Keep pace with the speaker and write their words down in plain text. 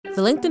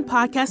The LinkedIn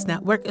Podcast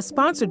Network is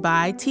sponsored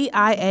by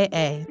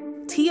TIAA.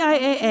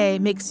 TIAA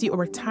makes you a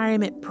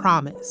retirement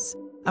promise,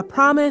 a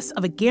promise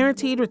of a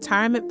guaranteed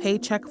retirement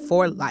paycheck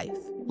for life.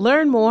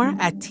 Learn more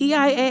at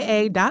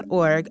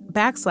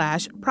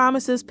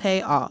TIAA.org/promises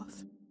pay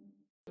off.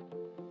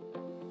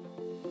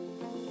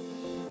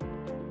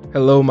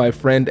 Hello, my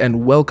friend,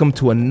 and welcome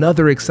to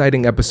another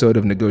exciting episode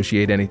of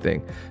Negotiate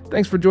Anything.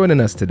 Thanks for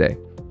joining us today.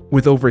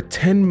 With over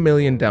 10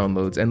 million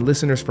downloads and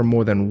listeners from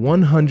more than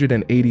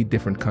 180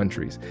 different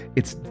countries,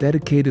 it's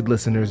dedicated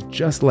listeners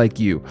just like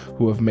you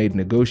who have made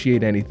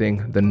Negotiate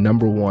Anything the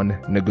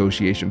 #1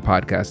 negotiation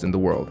podcast in the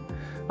world.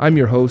 I'm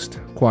your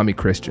host, Kwame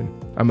Christian.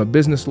 I'm a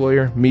business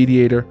lawyer,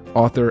 mediator,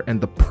 author,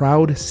 and the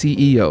proud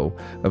CEO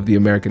of the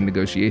American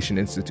Negotiation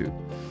Institute.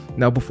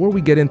 Now, before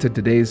we get into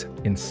today's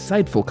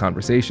insightful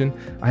conversation,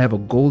 I have a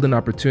golden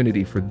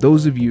opportunity for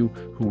those of you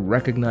who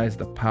recognize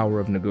the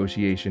power of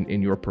negotiation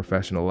in your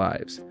professional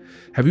lives.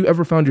 Have you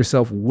ever found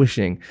yourself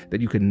wishing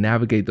that you could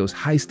navigate those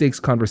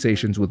high-stakes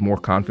conversations with more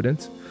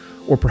confidence?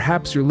 Or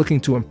perhaps you're looking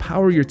to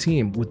empower your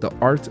team with the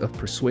art of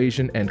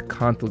persuasion and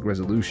conflict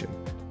resolution.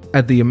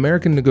 At the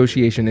American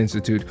Negotiation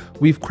Institute,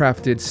 we've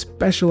crafted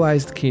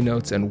specialized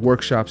keynotes and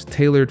workshops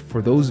tailored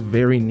for those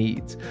very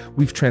needs.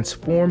 We've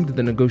transformed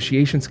the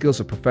negotiation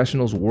skills of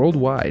professionals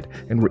worldwide,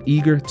 and we're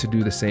eager to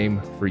do the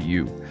same for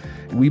you.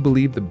 We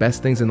believe the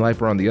best things in life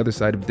are on the other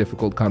side of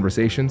difficult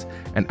conversations,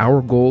 and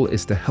our goal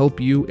is to help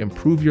you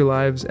improve your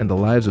lives and the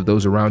lives of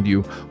those around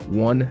you,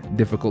 one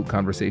difficult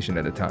conversation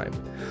at a time.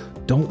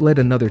 Don't let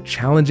another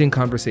challenging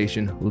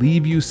conversation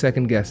leave you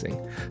second guessing.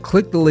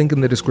 Click the link in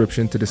the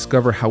description to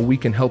discover how we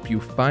can help you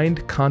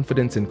find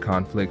confidence in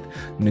conflict,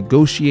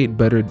 negotiate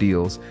better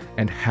deals,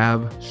 and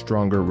have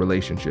stronger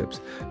relationships.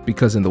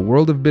 Because in the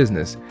world of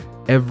business,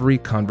 every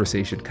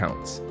conversation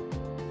counts.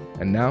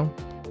 And now,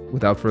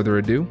 without further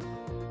ado,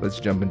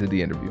 let's jump into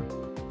the interview.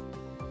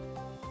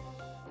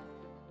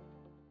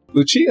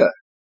 Lucia,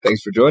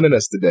 thanks for joining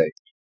us today.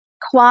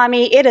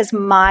 Kwame, it is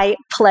my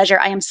pleasure.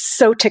 I am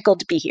so tickled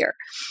to be here.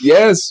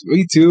 Yes,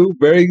 me too.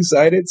 Very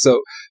excited.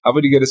 So how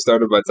about you get us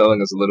started by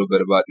telling us a little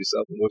bit about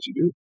yourself and what you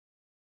do?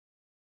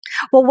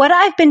 Well, what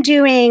I've been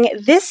doing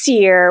this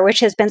year, which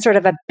has been sort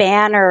of a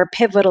banner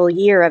pivotal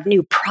year of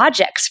new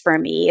projects for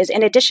me, is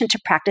in addition to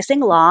practicing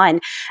law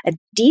and a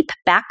deep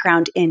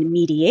background in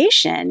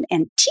mediation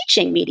and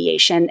teaching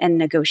mediation and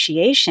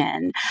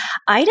negotiation,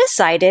 I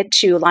decided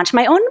to launch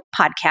my own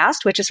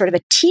podcast, which is sort of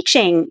a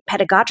teaching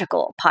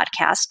pedagogical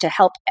podcast to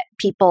help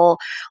people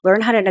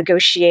learn how to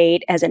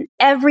negotiate as an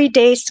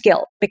everyday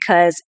skill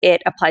because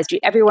it applies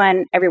to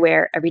everyone,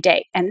 everywhere, every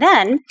day. And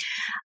then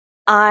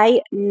I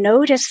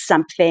noticed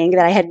something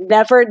that I had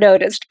never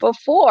noticed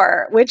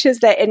before, which is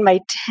that in my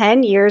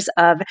 10 years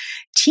of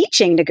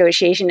teaching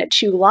negotiation at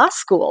 2 law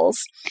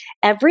schools,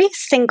 every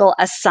single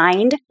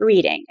assigned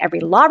reading, every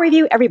law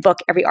review, every book,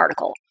 every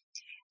article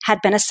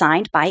had been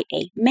assigned by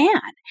a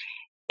man.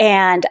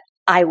 And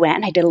I went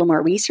and I did a little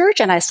more research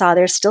and I saw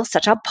there's still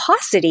such a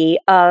paucity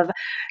of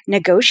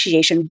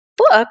negotiation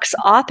books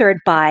authored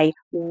by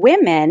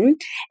women.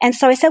 And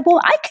so I said, well,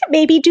 I could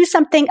maybe do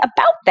something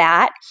about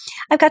that.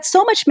 I've got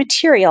so much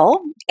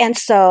material. And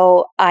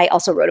so I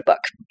also wrote a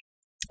book.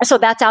 So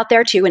that's out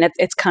there too, and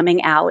it's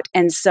coming out.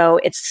 And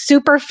so it's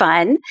super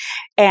fun.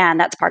 And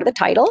that's part of the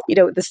title. You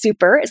know, the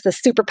super is the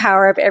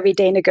superpower of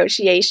everyday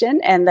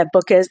negotiation. And the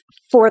book is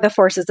For the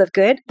Forces of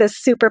Good, the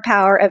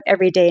superpower of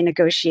everyday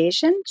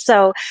negotiation.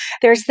 So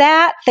there's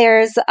that.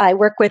 I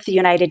work with the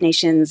United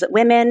Nations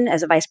Women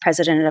as a vice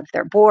president of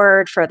their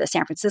board for the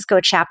San Francisco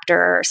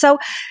chapter. So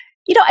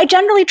I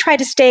generally try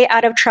to stay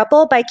out of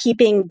trouble by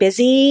keeping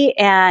busy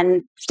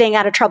and staying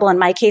out of trouble, in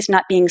my case,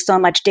 not being so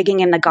much digging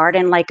in the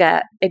garden like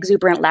a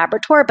exuberant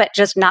Labrador, but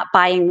just not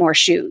buying more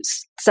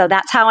shoes. So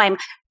that's how I'm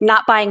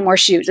not buying more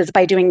shoes, is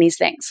by doing these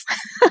things.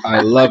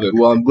 I love it.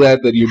 Well, I'm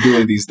glad that you're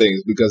doing these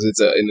things because it's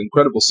an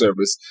incredible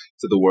service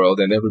to the world.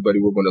 And everybody,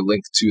 we're going to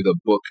link to the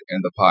book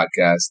and the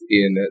podcast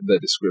in the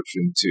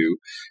description too.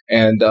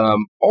 And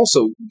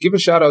also give a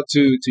shout out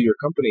to your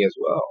company as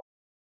well.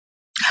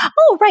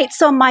 Oh, right.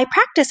 So my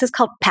practice is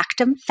called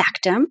Pactum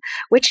Factum,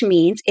 which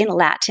means in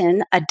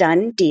Latin, a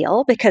done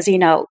deal, because,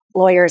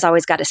 lawyers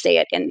always got to say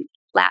it in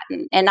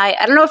Latin. And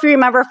I don't know if you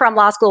remember from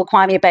law school,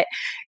 Kwame, but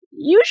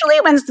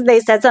usually when they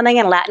said something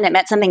in Latin, it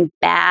meant something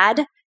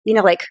bad,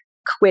 like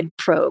quid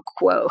pro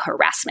quo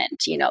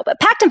harassment, but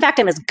Pactum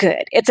Factum is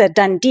good. It's a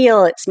done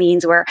deal. It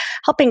means we're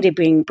helping to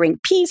bring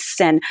peace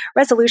and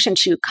resolution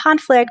to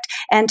conflict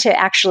and to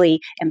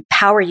actually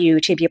empower you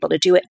to be able to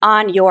do it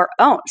on your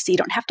own. So you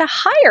don't have to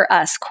hire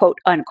us, quote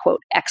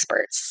unquote,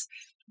 experts.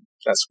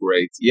 That's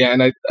great. Yeah,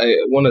 and I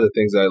one of the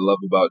things I love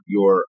about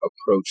your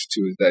approach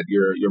too is that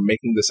you're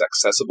making this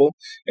accessible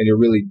and you're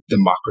really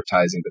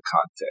democratizing the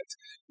content.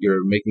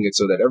 You're making it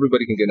so that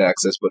everybody can get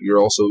access, but you're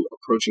also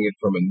approaching it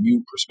from a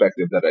new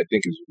perspective that I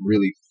think is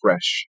really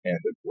fresh and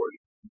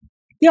important.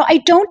 I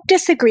don't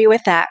disagree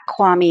with that,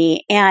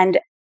 Kwame. And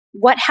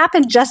what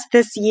happened just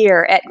this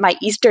year at my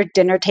Easter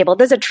dinner table,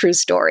 this is a true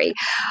story.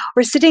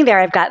 We're sitting there.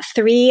 I've got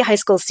 3 high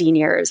school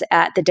seniors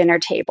at the dinner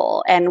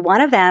table. And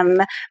one of them,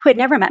 who had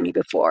never met me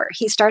before,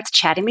 he starts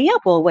chatting me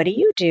up. Well, what do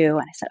you do?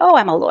 And I said, oh,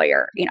 I'm a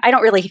lawyer. I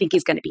don't really think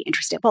he's going to be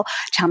interested. Well,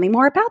 tell me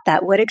more about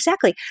that. What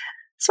exactly?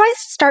 So I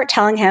start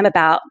telling him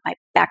about my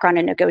background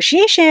in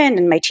negotiation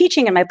and my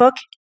teaching and my book.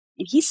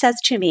 And he says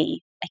to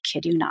me, I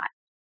kid you not,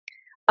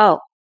 oh,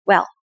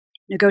 well,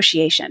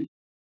 negotiation.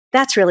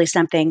 That's really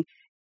something.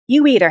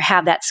 You either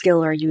have that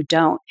skill or you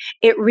don't.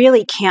 It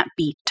really can't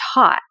be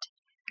taught.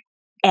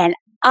 And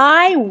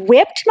I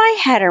whipped my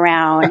head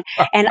around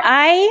and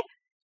I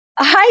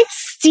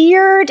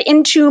seared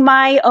into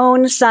my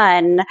own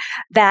son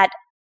that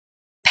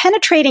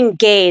penetrating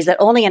gaze that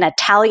only an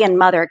Italian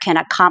mother can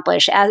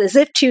accomplish, as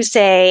if to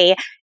say,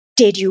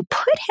 did you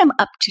put him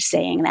up to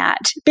saying that?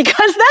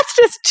 Because that's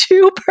just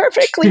too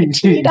perfectly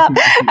teed up.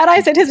 And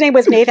I said, his name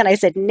was Nathan. I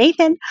said,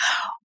 Nathan,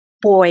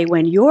 boy,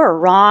 when you're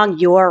wrong,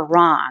 you're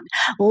wrong.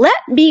 Let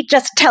me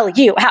just tell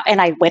you how. And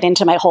I went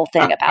into my whole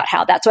thing about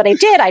how that's what I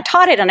did. I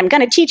taught it and I'm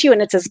going to teach you.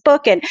 And it's his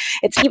book. And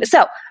it's even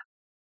so.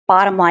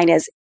 Bottom line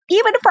is,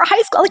 even for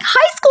high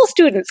school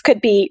students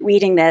could be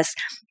reading this.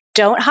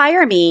 Don't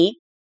hire me.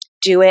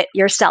 Do it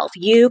yourself.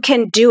 You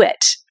can do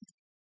it.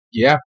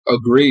 Yeah,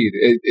 agreed.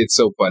 It's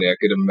so funny. I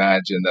could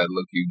imagine that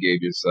look you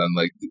gave your son.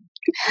 Like,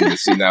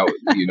 see now,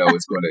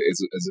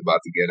 it's about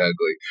to get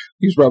ugly.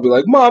 He's probably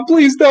like, Mom,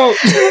 please don't.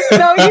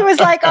 No, he was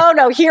like, oh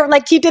no, here,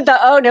 like he did the,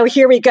 oh no,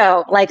 here we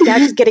go. Like now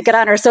she's going to get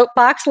on her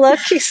soapbox look.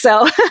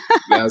 So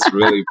that's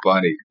really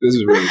funny. This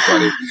is really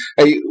funny.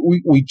 Hey,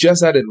 we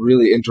just had a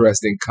really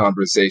interesting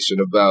conversation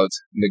about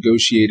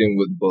negotiating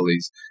with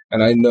bullies.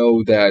 And I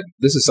know that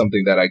this is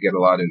something that I get a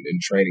lot in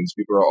trainings.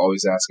 People are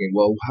always asking,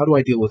 well, how do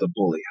I deal with a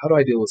bully? How do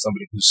I deal with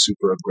somebody who's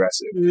super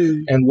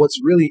aggressive? And what's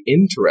really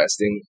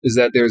interesting is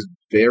that there's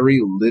very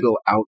little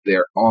out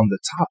there on the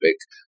topic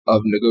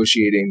of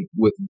negotiating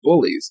with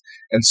bullies.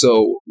 And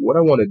so what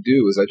I want to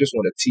do is I just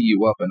want to tee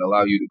you up and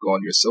allow you to go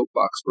on your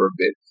soapbox for a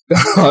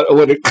bit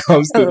when it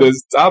comes to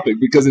this topic,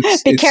 because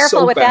be careful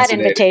so with that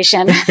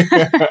invitation.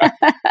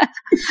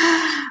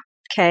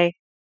 Okay.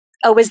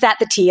 Oh, was that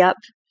the tee up?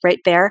 Right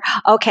there.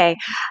 Okay.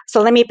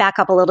 So let me back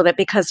up a little bit,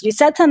 because you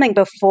said something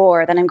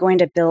before that I'm going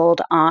to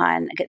build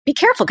on. Be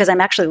careful, because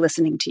I'm actually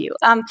listening to you.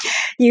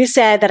 You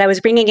said that I was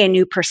bringing a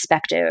new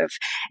perspective.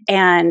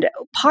 And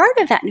part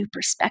of that new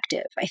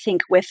perspective, I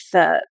think, with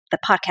the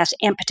podcast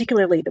and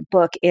particularly the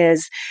book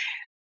is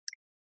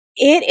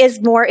it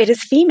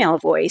is female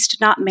voiced,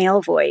 not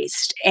male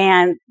voiced.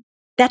 And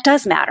that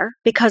does matter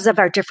because of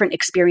our different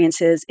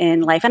experiences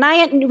in life. And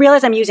I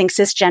realize I'm using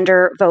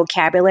cisgender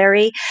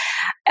vocabulary.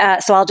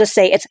 So I'll just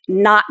say it's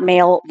not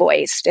male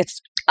voiced.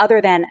 It's other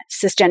than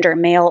cisgender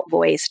male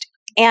voiced.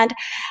 And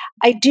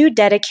I do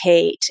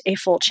dedicate a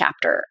full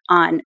chapter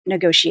on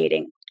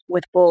negotiating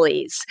with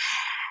bullies.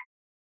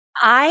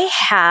 I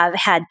have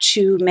had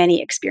too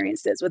many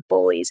experiences with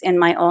bullies in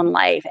my own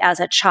life as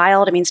a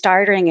child. I mean,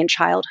 starting in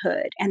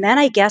childhood. And then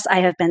I guess I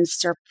have been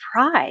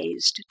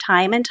surprised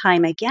time and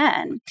time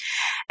again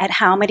at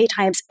how many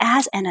times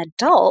as an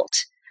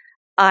adult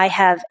I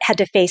have had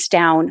to face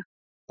down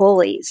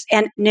bullies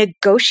and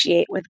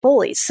negotiate with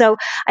bullies. So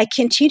I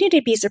continue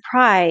to be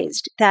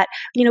surprised that,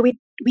 we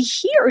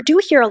do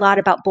hear a lot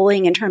about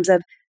bullying in terms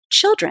of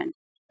children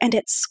and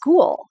at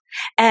school.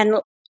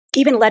 And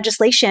even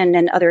legislation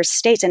in other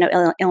states, I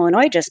know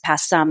Illinois just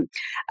passed some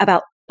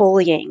about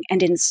bullying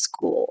and in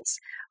schools.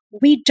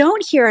 We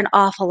don't hear an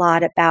awful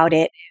lot about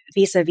it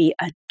vis-a-vis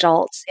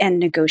adults and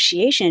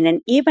negotiation.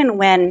 And even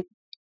when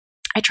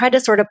I tried to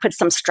sort of put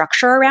some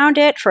structure around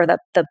it for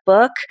the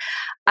book,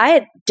 I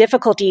had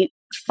difficulty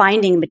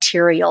finding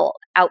material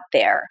out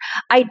there.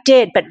 I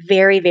did, but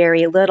very,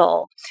 very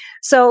little.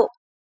 So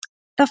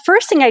the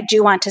first thing I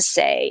do want to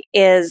say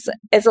is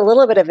a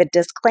little bit of a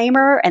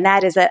disclaimer, and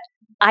that is that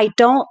I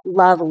don't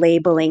love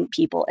labeling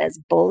people as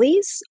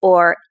bullies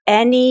or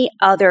any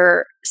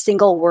other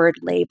single word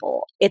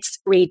label. It's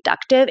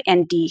reductive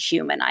and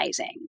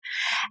dehumanizing.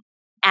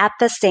 At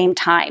the same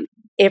time,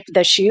 if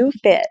the shoe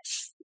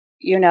fits,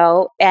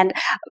 and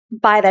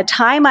by the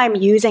time I'm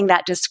using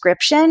that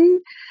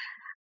description,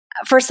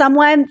 for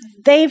someone,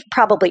 they've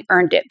probably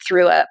earned it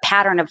through a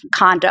pattern of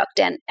conduct.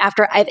 And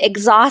after I've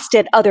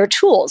exhausted other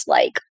tools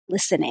like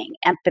listening,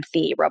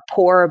 empathy,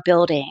 rapport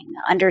building,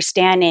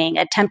 understanding,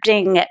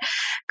 attempting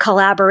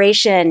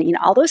collaboration,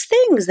 all those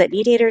things that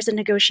mediators and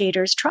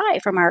negotiators try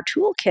from our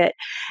toolkit.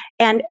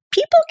 And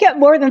people get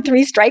more than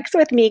 3 strikes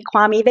with me,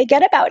 Kwame. They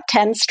get about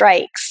 10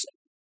 strikes.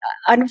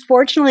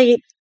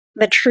 Unfortunately,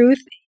 the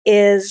truth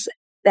is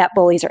that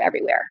bullies are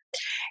everywhere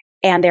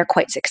and they're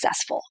quite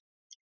successful.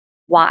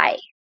 Why?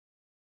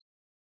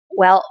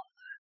 Well,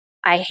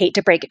 I hate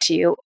to break it to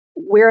you.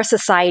 We're a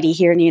society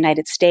here in the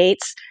United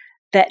States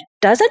that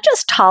doesn't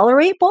just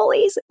tolerate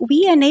bullies,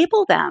 we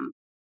enable them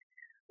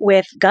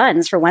with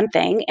guns, for one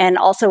thing, and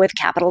also with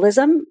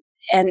capitalism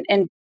and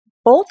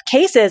both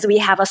cases, we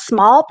have a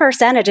small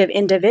percentage of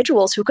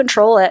individuals who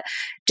control a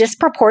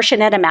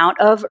disproportionate amount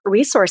of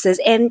resources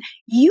and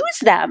use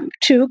them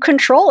to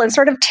control and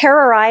sort of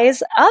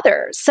terrorize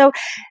others. So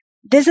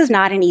this is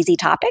not an easy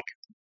topic.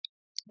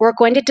 We're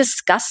going to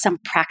discuss some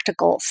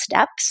practical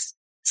steps,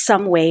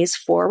 some ways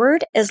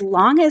forward, as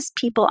long as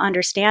people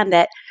understand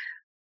that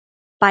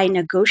by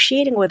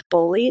negotiating with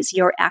bullies,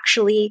 you're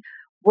actually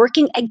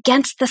working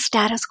against the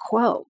status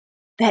quo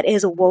that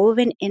is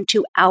woven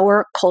into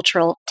our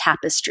cultural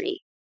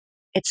tapestry.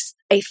 It's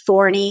a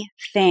thorny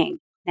thing.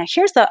 Now,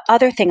 here's the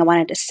other thing I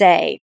wanted to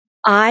say.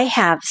 I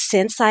have,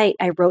 since I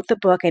wrote the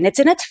book, and it's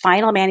in its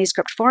final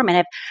manuscript form, and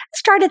I've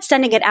started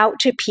sending it out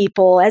to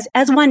people,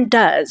 as one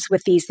does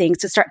with these things,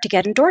 to start to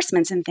get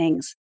endorsements and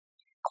things.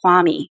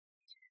 Kwame,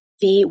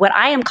 what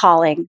I am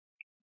calling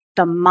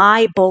the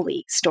my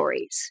bully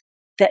stories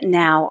that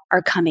now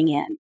are coming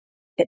in,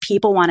 that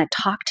people want to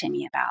talk to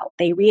me about.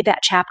 They read that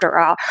chapter,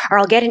 or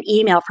I'll get an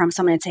email from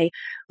someone and say,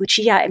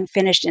 Lucia, I'm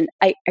finished, and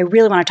I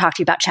really want to talk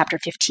to you about chapter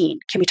 15.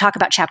 Can we talk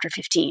about chapter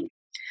 15?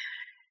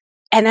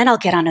 And then I'll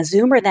get on a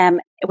Zoom with them,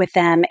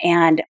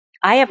 and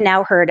I have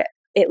now heard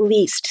at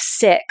least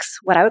 6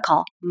 what I would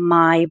call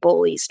my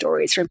bully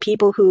stories from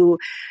people who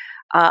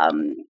have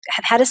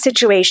had a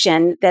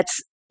situation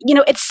that's,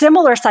 it's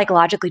similar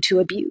psychologically to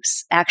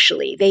abuse,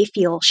 actually. They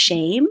feel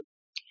shame.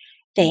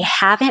 They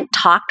haven't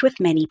talked with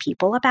many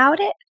people about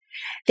it.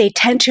 They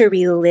tend to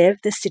relive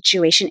the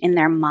situation in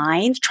their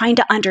minds, trying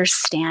to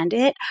understand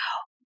it,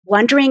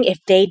 wondering if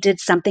they did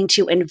something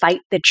to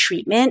invite the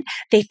treatment.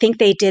 They think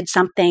they did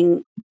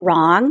something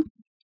wrong.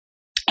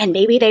 And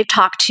maybe they've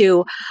talked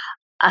to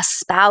a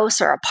spouse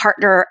or a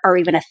partner or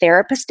even a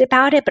therapist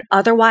about it, but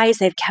otherwise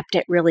they've kept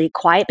it really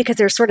quiet because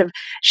there's sort of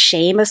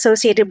shame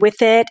associated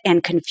with it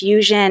and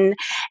confusion.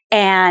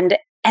 And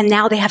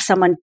now they have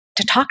someone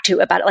to talk to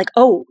about it, like,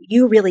 oh,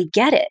 you really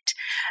get it.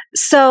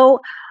 So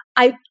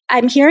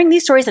I'm hearing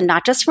these stories, and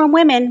not just from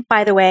women,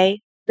 by the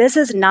way. This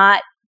is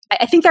not,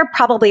 I think there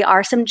probably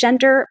are some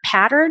gender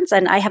patterns,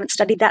 and I haven't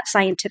studied that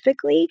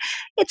scientifically.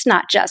 It's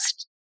not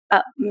just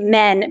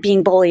men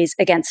being bullies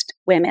against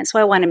women. So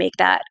I want to make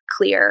that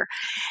clear.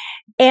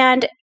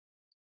 And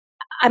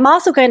I'm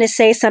also going to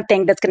say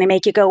something that's going to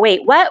make you go,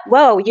 wait, what?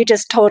 Whoa, you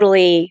just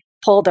totally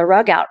pulled the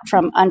rug out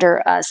from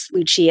under us,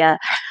 Lucia.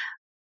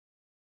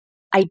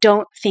 I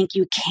don't think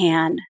you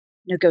can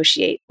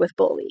negotiate with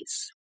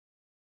bullies.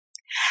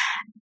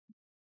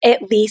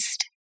 At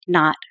least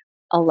not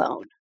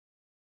alone.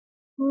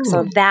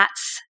 So that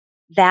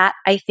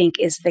I think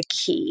is the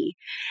key.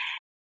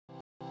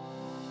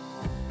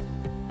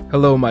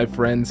 Hello, my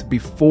friends.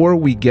 Before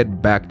we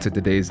get back to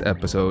today's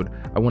episode,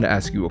 I want to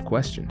ask you a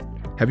question.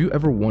 Have you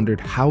ever wondered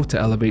how to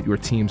elevate your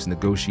team's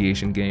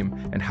negotiation game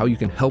and how you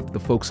can help the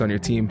folks on your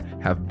team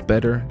have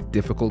better,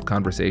 difficult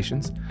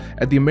conversations?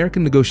 At the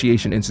American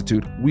Negotiation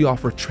Institute, we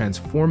offer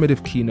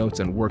transformative keynotes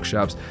and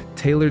workshops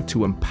tailored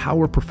to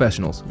empower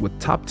professionals with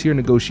top-tier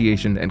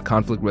negotiation and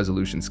conflict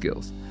resolution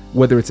skills.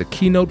 Whether it's a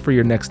keynote for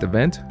your next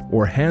event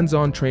or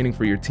hands-on training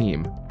for your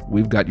team,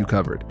 we've got you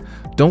covered.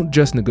 Don't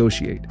just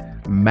negotiate.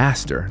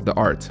 Master the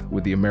art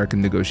with the American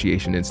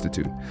Negotiation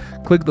Institute.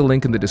 Click the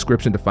link in the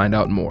description to find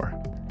out more.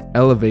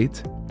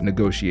 Elevate,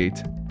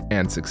 negotiate,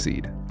 and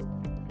succeed.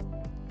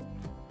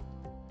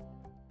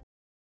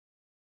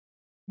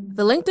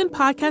 The LinkedIn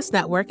Podcast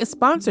Network is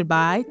sponsored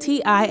by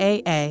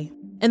TIAA.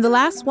 In the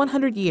last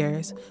 100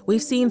 years,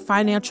 we've seen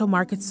financial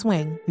markets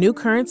swing, new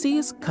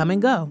currencies come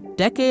and go,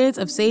 decades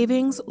of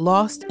savings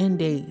lost in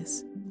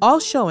days,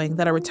 all showing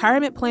that a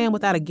retirement plan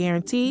without a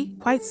guarantee,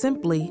 quite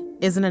simply,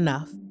 isn't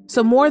enough.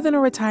 So more than a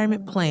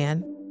retirement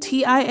plan,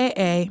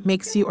 TIAA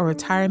makes you a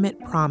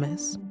retirement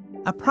promise.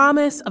 A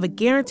promise of a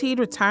guaranteed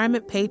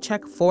retirement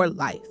paycheck for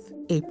life.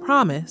 A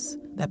promise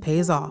that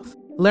pays off.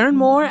 Learn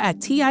more at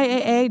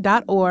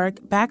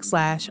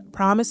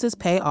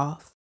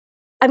TIAA.org/promisespayoff.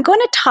 I'm going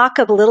to talk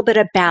a little bit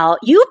about,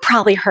 you've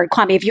probably heard,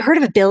 Kwame, have you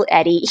heard of Bill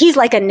Eddy? He's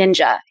like a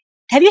ninja.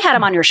 Have you had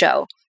him on your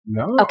show?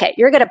 No. Okay,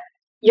 you're going to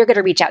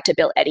reach out to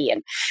Bill Eddy.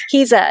 And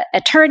he's an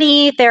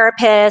attorney,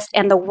 therapist,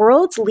 and the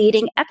world's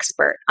leading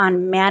expert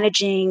on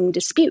managing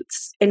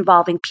disputes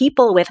involving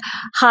people with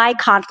high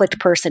conflict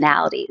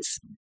personalities.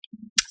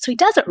 So he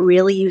doesn't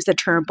really use the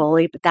term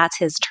bully, but that's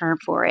his term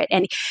for it.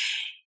 And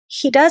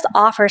he does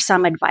offer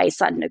some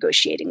advice on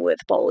negotiating with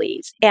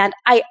bullies. And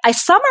I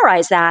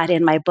summarize that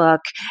in my book,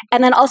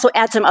 and then also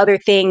add some other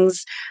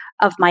things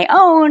of my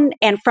own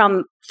and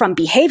from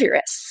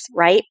behaviorists,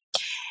 right?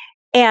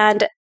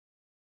 And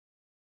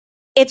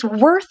it's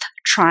worth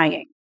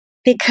trying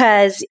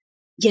because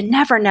you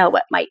never know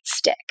what might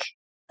stick.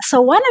 So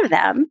one of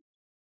them,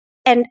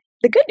 and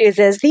the good news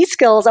is these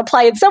skills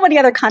apply in so many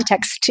other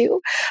contexts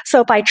too.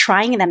 So by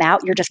trying them out,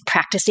 you're just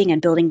practicing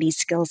and building these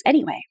skills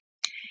anyway.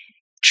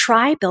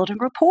 Try building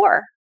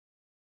rapport.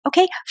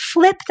 Okay,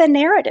 flip the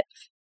narrative.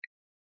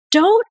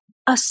 Don't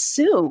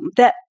assume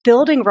that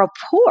building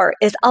rapport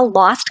is a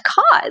lost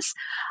cause.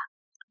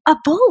 A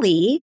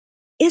bully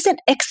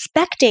isn't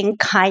expecting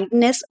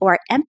kindness or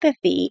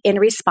empathy in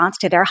response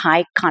to their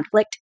high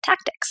conflict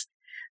tactics.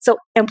 So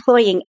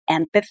employing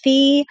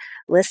empathy,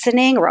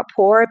 listening,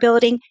 rapport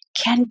building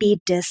can be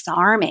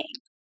disarming.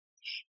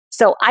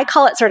 So I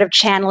call it sort of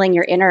channeling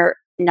your inner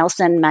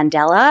Nelson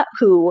Mandela,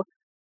 who,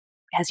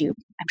 as you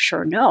I'm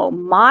sure know,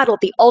 modeled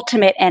the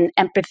ultimate in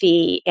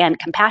empathy and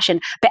compassion,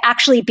 but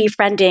actually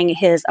befriending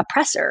his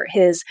oppressor,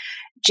 his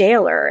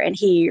jailer. And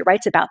he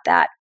writes about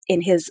that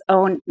in his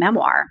own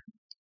memoir,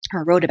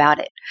 or wrote about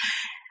it.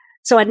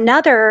 So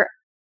another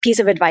piece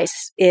of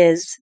advice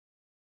is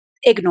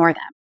ignore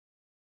them.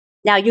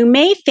 Now, you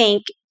may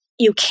think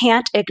you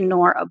can't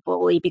ignore a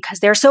bully because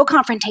they're so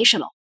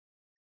confrontational.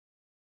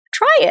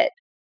 Try it.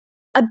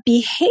 A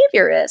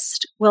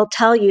behaviorist will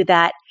tell you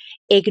that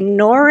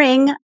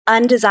ignoring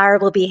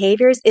undesirable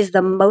behaviors is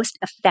the most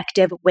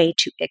effective way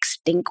to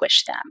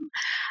extinguish them.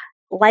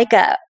 Like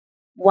a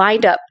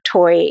wind-up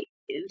toy,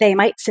 they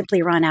might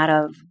simply run out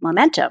of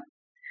momentum.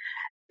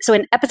 So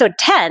in episode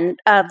 10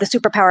 of The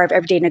Superpower of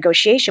Everyday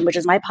Negotiation, which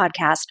is my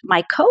podcast,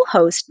 my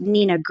co-host,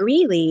 Nina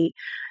Greeley,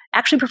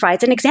 actually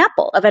provides an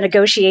example of a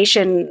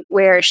negotiation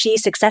where she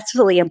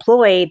successfully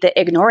employed the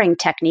ignoring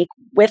technique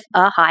with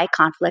a high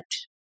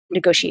conflict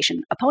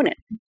negotiation opponent.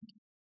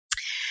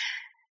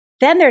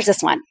 Then there's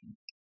this one,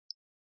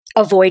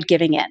 avoid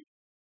giving in.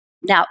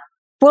 Now,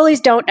 bullies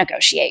don't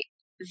negotiate.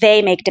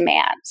 They make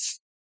demands.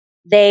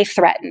 They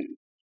threaten.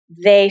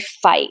 They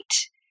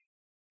fight.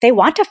 They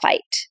want to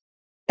fight.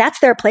 That's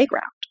their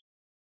playground.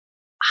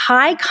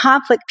 High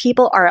conflict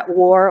people are at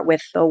war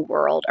with the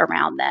world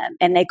around them,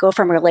 and they go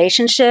from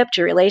relationship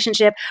to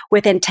relationship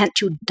with intent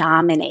to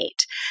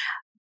dominate.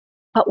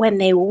 But when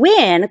they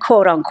win,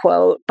 quote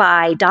unquote,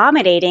 by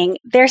dominating,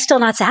 they're still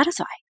not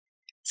satisfied.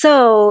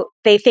 So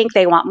they think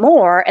they want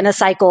more, and the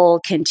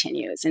cycle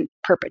continues in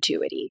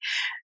perpetuity.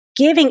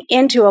 Giving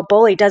into a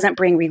bully doesn't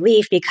bring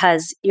relief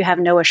because you have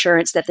no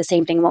assurance that the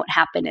same thing won't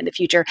happen in the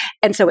future.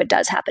 And so it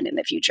does happen in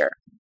the future.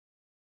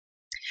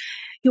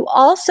 You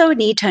also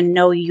need to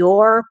know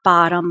your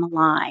bottom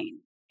line.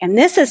 And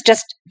this is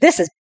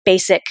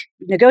basic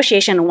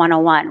negotiation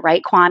 101,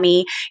 right,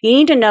 Kwame? You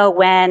need to know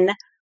when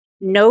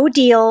no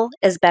deal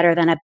is better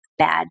than a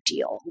bad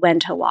deal, when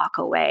to walk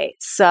away.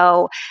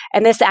 So,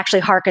 and this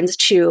actually harkens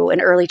to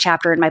an early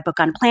chapter in my book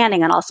on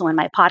planning and also in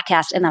my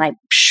podcast, and that I'm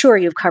sure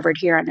you've covered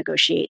here on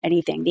Negotiate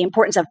Anything, the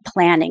importance of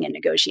planning and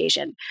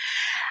negotiation.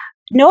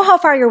 Know how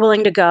far you're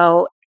willing to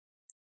go.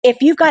 If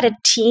you've got a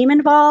team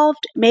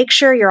involved, make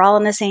sure you're all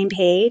on the same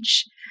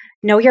page.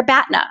 Know your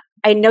BATNA.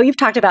 I know you've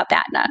talked about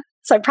BATNA,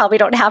 so I probably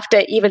don't have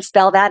to even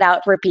spell that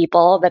out for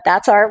people, but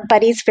that's our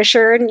buddies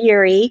Fisher and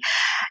Urey.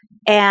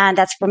 And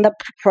that's from the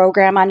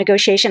program on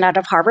negotiation out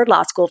of Harvard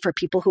Law School for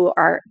people who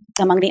are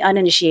among the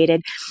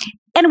uninitiated.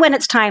 And when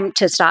it's time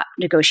to stop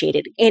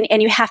negotiating,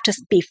 and you have to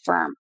be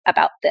firm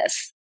about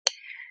this.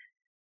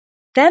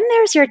 Then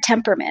there's your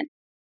temperament.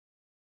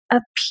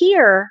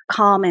 Appear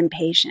calm and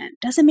patient.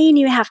 Doesn't mean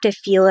you have to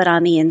feel it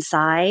on the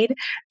inside.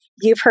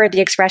 You've heard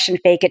the expression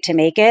fake it to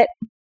make it.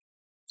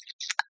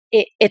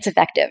 It's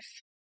effective.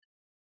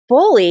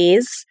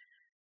 Bullies,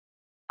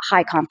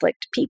 high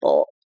conflict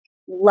people,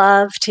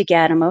 love to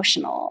get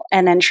emotional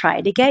and then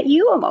try to get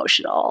you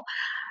emotional.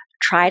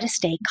 Try to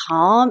stay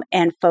calm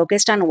and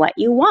focused on what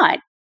you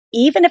want.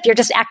 Even if you're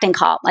just acting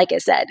calm, like I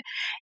said,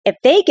 if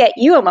they get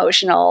you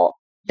emotional,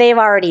 they've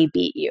already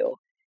beat you.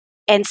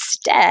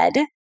 Instead,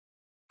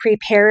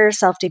 prepare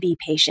yourself to be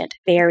patient,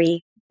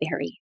 very,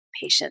 very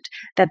patient.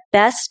 The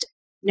best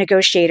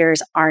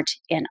negotiators aren't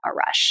in a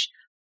rush.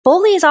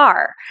 Bullies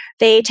are.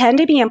 They tend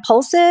to be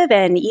impulsive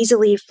and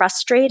easily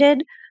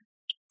frustrated.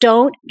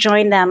 Don't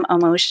join them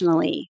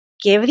emotionally.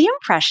 Give the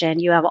impression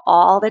you have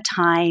all the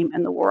time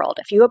in the world.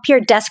 If you appear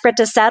desperate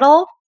to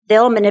settle,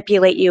 they'll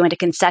manipulate you into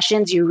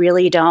concessions you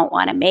really don't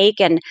want to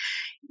make, and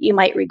you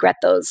might regret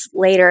those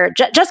later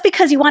just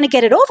because you want to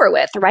get it over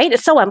with, right?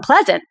 It's so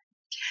unpleasant.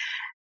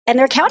 And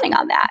they're counting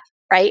on that,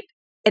 right?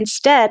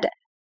 Instead,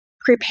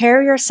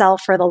 prepare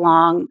yourself for the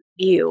long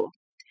view.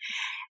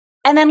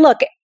 And then look,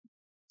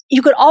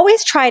 you could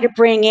always try to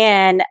bring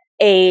in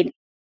a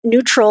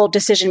neutral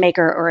decision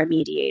maker or a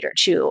mediator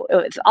too.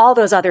 If all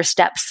those other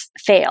steps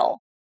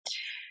fail.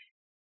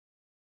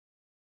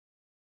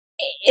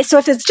 So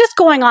if it's just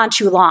going on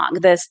too long,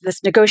 this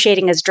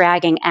negotiating is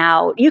dragging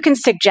out, you can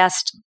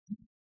suggest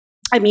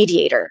a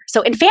mediator.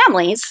 So in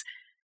families,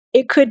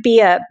 it could be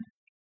a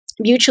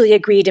mutually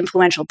agreed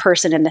influential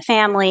person in the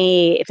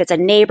family. If it's a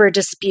neighbor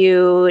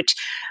dispute,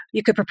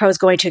 you could propose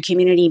going to a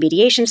community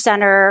mediation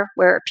center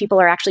where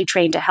people are actually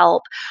trained to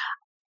help.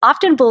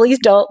 Often bullies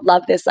don't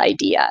love this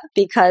idea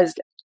because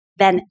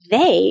then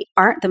they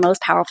aren't the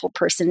most powerful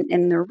person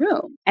in the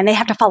room and they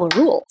have to follow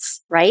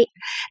rules, right?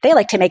 They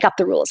like to make up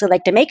the rules. They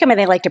like to make them and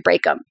they like to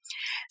break them.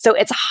 So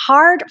it's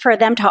hard for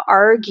them to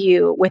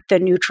argue with the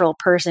neutral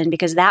person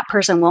because that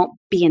person won't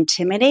be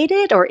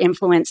intimidated or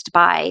influenced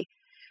by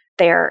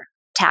their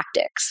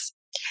tactics.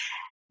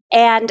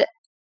 And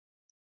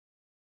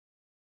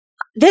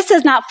this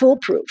is not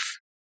foolproof.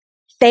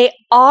 They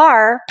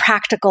are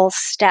practical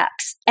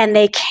steps and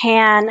they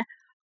can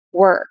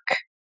work.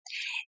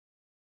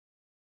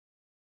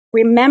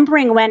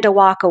 Remembering when to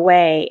walk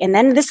away. And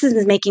then this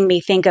is making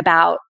me think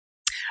about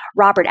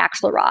Robert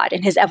Axelrod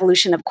and his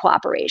evolution of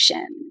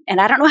cooperation.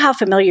 And I don't know how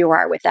familiar you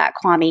are with that,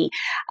 Kwame,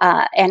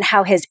 and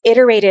how his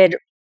iterated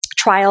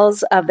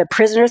trials of the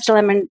prisoner's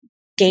dilemma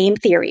game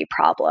theory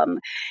problem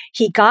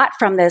he got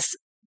from this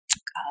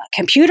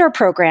computer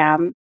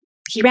program.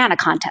 He ran a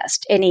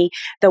contest, and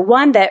the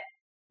one that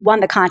won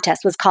the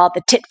contest was called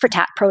the tit for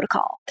tat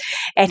protocol.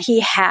 And he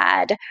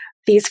had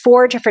these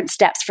 4 different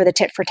steps for the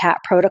tit for tat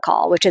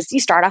protocol, which is you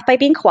start off by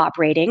being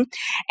cooperating.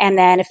 And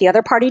then if the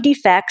other party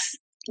defects,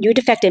 you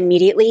defect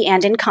immediately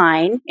and in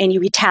kind, and you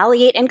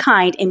retaliate in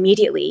kind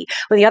immediately.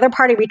 When the other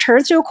party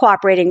returns to a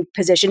cooperating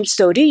position,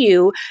 so do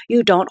you.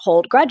 You don't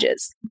hold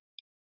grudges.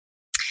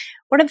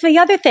 One of the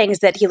other things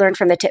that he learned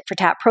from the tit for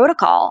tat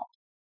protocol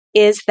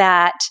is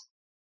that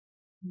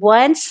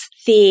once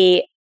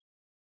the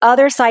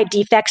other side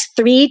defects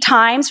 3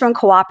 times from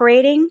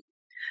cooperating,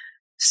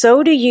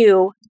 so do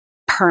you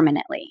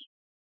permanently.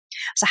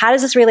 So how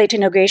does this relate to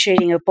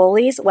negotiating with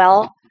bullies?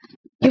 Well,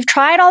 you've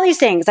tried all these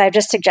things I've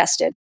just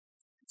suggested.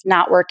 It's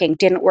not working,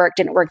 didn't work.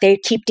 They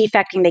keep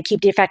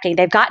defecting.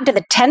 They've gotten to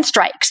the 10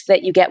 strikes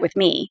that you get with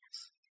me.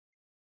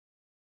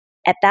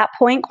 At that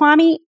point,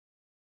 Kwame,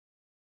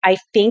 I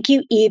think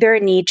you either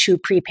need to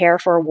prepare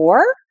for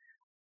war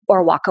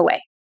or walk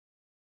away.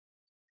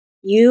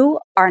 You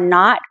are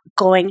not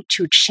going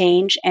to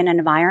change an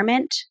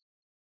environment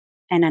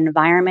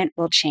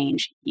will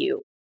change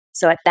you.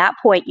 So at that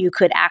point, you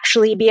could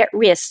actually be at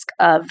risk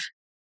of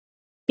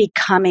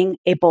becoming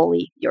a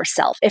bully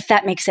yourself, if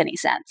that makes any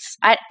sense.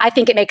 I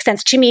think it makes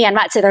sense to me. I'm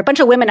not saying there are a bunch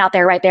of women out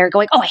there right there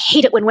going, oh, I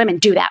hate it when women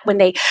do that, when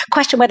they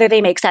question whether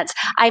they make sense.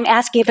 I'm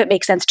asking if it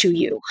makes sense to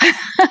you.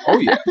 Oh,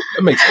 yeah,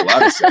 that makes a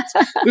lot of sense.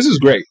 This is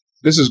great.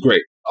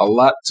 A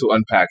lot to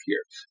unpack here.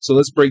 So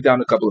let's break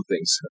down a couple of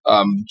things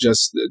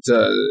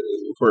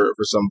for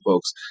some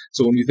folks.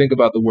 So when you think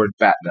about the word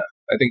BATNA,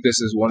 I think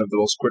this is one of the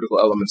most critical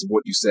elements of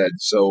what you said.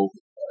 So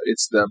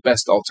it's the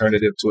best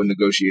alternative to a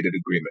negotiated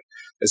agreement.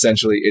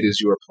 Essentially, it is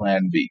your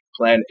plan B.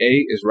 Plan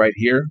A is right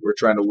here. We're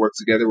trying to work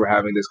together. We're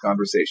having this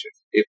conversation.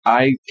 If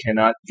I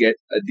cannot get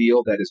a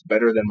deal that is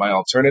better than my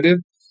alternative,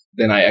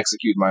 then I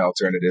execute my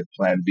alternative,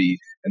 plan B.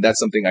 And that's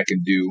something I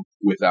can do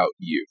without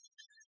you.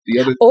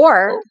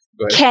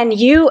 Can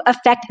you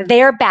affect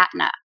their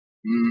BATNA?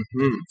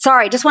 Mm-hmm.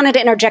 Sorry, just wanted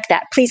to interject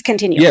that. Please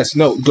continue. Yes,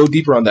 no, go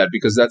deeper on that,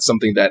 because that's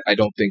something that I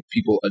don't think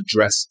people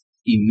address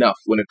enough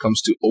when it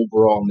comes to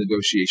overall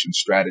negotiation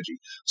strategy.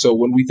 So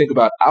when we think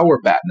about our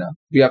BATNA,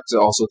 we have to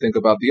also think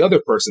about the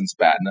other person's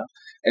BATNA.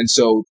 And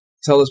so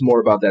tell us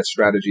more about that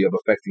strategy of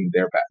affecting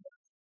their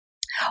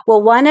BATNA.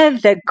 Well, one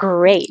of the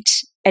great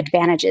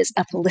advantages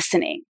of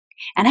listening,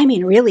 and I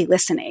mean really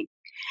listening,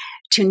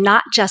 to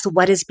not just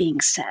what is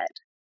being said,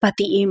 but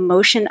the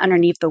emotion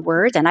underneath the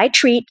words. And I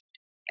treat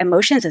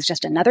emotions as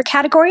just another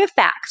category of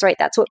facts, right?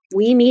 That's what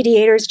we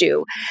mediators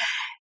do.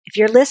 If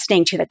you're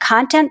listening to the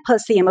content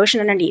plus the emotion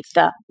underneath,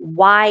 the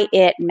why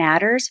it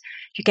matters,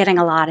 you're getting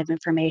a lot of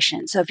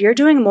information. So if you're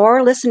doing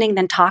more listening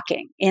than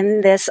talking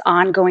in this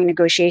ongoing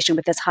negotiation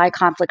with this high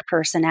conflict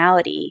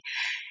personality,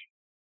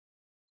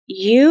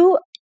 you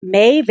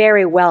may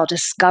very well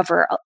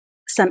discover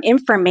some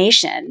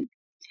information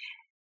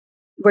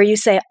where you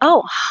say,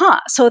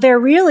 so they're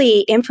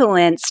really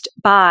influenced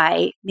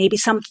by maybe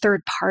some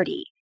third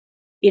party,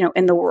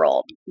 in the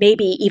world,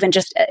 maybe even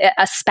just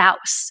a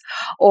spouse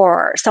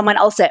or someone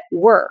else at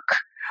work,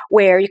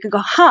 where you can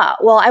go,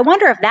 well, I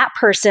wonder if that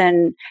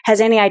person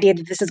has any idea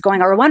that this is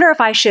going on, or I wonder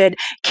if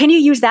can you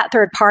use that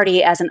third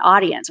party as an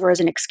audience or as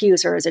an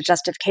excuse or as a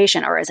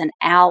justification or as an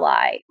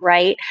ally,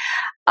 right?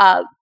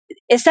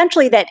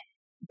 Essentially that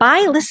by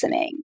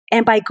listening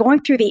and by going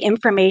through the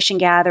information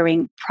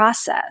gathering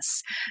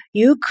process,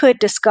 you could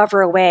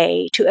discover a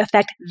way to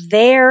affect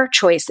their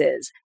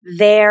choices,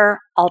 their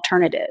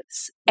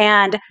alternatives.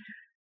 And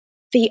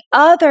the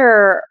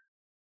other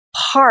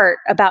part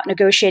about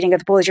negotiating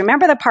with bullies,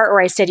 remember the part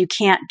where I said you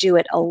can't do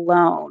it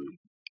alone?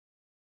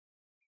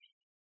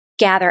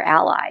 Gather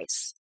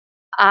allies.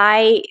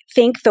 I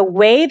think the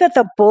way that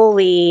the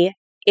bully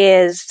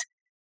is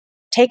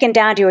taken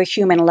down to a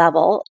human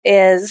level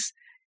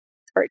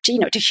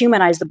to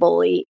humanize the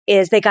bully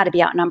is they got to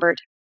be outnumbered.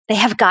 They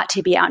have got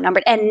to be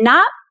outnumbered, and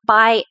not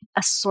by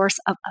a source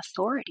of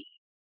authority,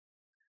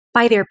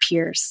 by their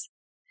peers.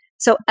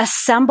 So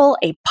assemble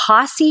a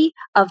posse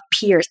of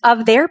peers,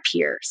 of their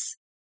peers,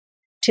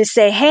 to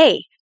say,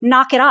 hey,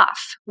 knock it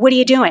off. What are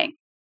you doing?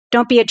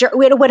 Don't be a jerk,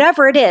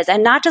 whatever it is.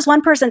 And not just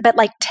one person, but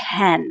like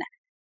 10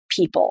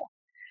 people.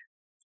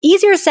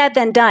 Easier said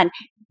than done.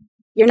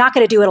 You're not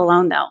going to do it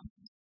alone, though.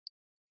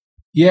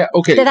 Yeah,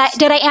 okay. Did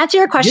I answer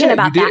your question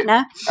about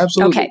BATNA?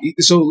 Absolutely. Okay.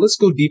 So let's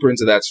go deeper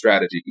into that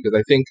strategy, because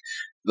I think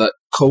that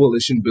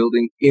coalition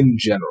building in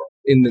general,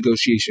 in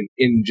negotiation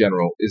in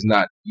general, is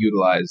not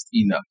utilized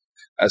enough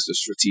as a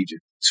strategic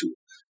tool.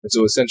 And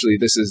so essentially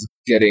this is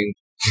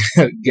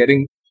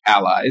getting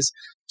allies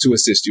to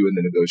assist you in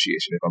the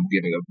negotiation, if I'm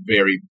giving a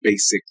very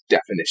basic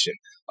definition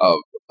of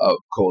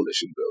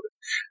coalition building.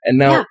 And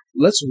now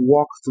let's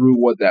walk through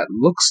what that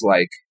looks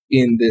like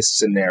in this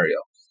scenario.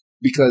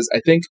 Because I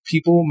think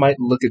people might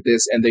look at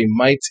this and they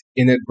might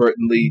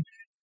inadvertently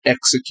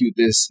execute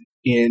this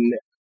in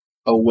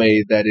a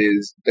way that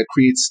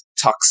creates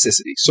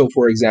toxicity. So,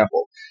 for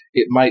example,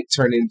 it might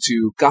turn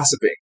into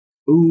gossiping.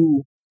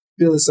 Ooh,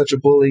 Bill is such a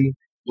bully,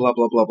 blah,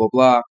 blah, blah, blah,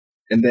 blah.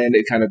 And then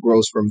it kind of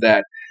grows from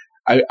that.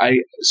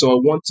 So I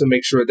want to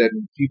make sure that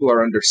people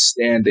are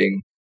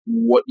understanding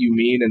what you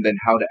mean and then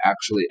how to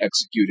actually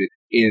execute it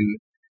in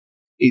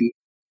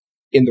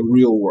the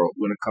real world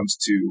when it comes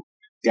to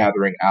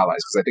gathering allies,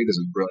 because I think this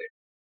is brilliant.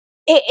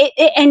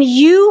 And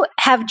you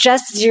have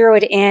just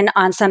zeroed in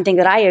on something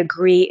that I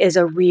agree is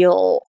a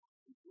real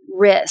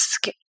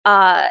risk.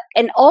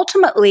 And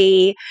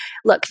ultimately,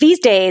 look, these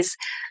days,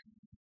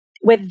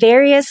 with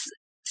various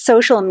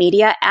social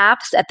media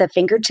apps at the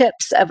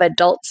fingertips of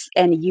adults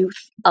and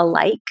youth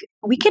alike,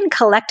 we can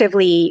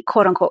collectively,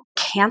 quote unquote,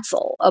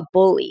 cancel a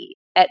bully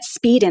at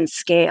speed and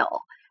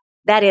scale.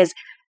 That is,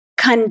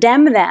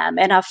 condemn them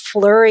in a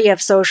flurry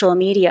of social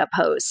media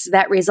posts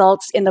that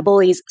results in the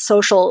bully's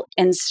social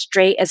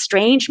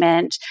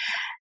estrangement.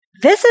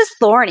 This is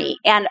thorny.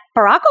 And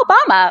Barack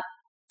Obama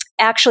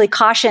actually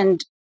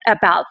cautioned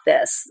about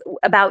this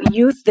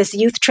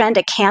youth trend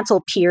to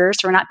cancel peers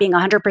for not being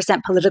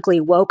 100%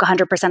 politically woke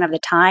 100% of the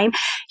time.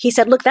 He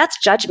said, look,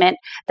 that's judgment.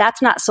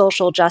 That's not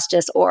social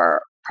justice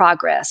or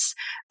progress.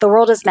 The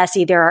world is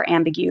messy. There are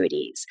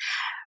ambiguities.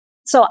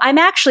 So I'm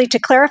actually, to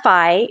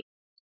clarify,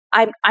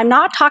 I'm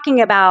not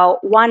talking about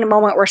one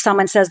moment where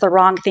someone says the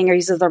wrong thing or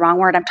uses the wrong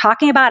word. I'm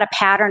talking about a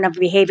pattern of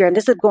behavior, and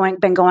this has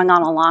been going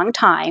on a long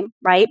time,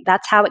 right?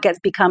 That's how it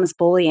becomes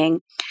bullying.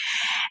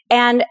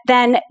 And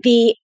then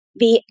the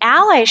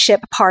allyship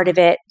part of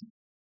it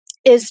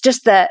is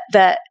just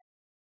the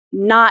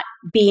not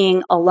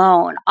being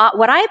alone.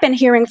 What I've been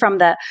hearing from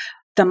the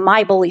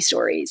My Bully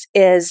stories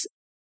is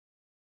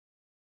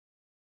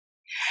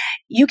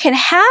you can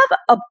have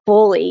a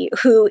bully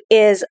who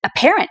is a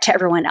parent to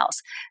everyone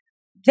else.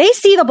 They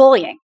see the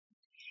bullying.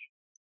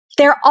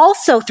 They're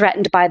also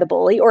threatened by the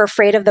bully or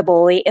afraid of the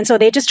bully, and so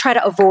they just try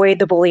to avoid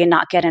the bully and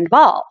not get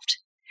involved.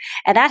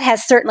 And that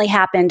has certainly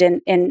happened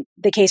in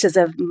the cases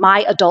of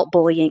my adult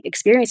bullying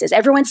experiences.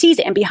 Everyone sees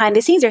it, and behind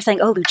the scenes they're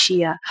saying, oh,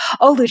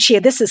 Lucia,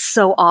 this is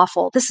so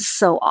awful. This is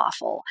so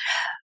awful.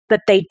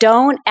 But they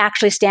don't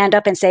actually stand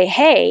up and say,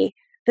 hey,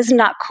 this is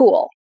not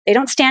cool. They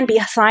don't stand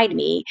beside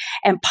me.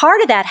 And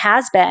part of that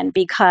has been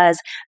because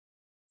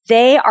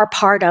they are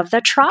part of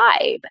the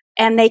tribe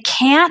and they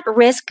can't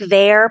risk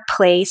their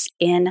place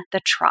in the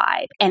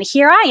tribe. And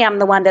here I am,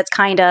 the one that's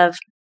kind of,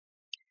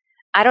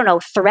 I don't know,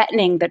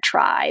 threatening the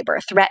tribe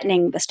or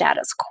threatening the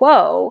status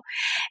quo.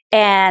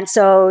 And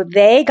so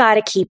they got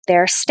to keep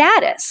their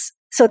status.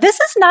 So this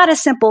is not a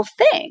simple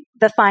thing,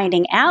 the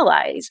finding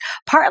allies,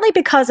 partly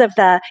because of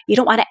you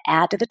don't want to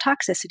add to the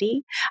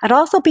toxicity, and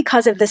also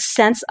because of the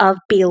sense of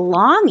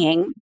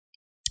belonging,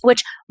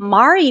 which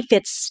Mari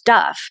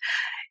Fitzstuff,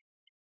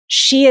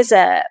 she is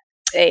a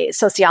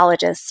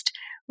sociologist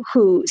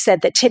who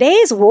said that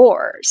today's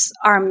wars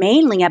are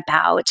mainly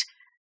about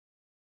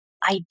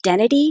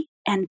identity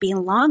and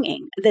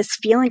belonging, this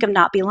feeling of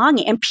not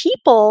belonging. And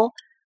people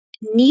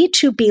need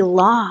to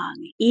belong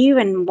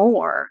even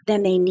more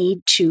than they need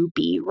to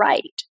be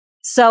right.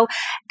 So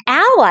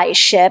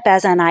allyship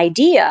as an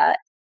idea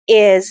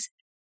is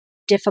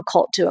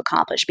difficult to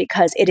accomplish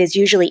because it is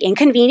usually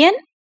inconvenient.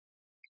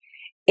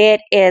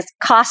 It is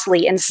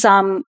costly in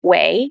some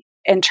way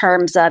in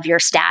terms of your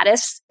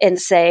status in,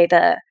 say,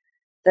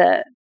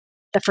 the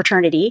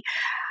fraternity,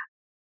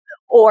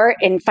 or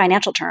in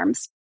financial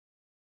terms.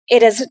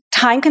 It is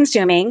time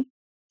consuming.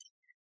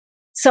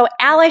 So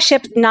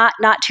allyship not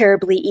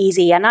terribly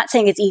easy. I'm not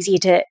saying it's easy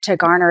to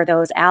garner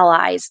those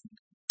allies.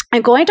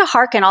 I'm going to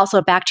hearken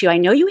also back to you. I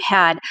know you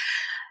had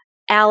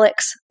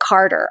Alex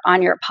Carter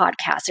on your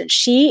podcast, and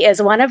she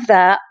is one of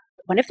the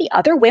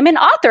other women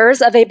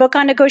authors of a book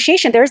on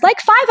negotiation. There's like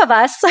 5 of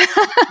us.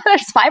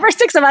 There's 5 or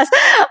 6 of us.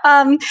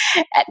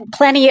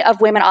 Plenty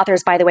of women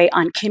authors, by the way,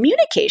 on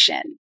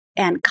communication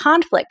and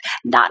conflict,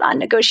 not on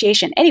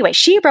negotiation. Anyway,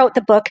 she wrote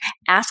the book,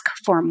 Ask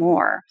for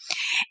More.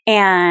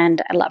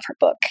 And I love her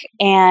book.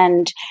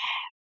 And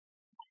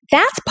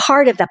that's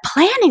part of the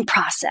planning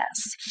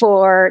process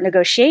for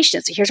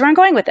negotiation. So here's where I'm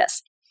going with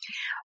this.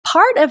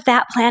 Part of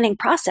that planning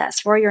process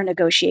for your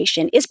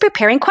negotiation is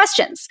preparing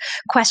questions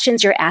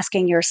you're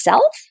asking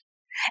yourself,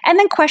 and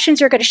then questions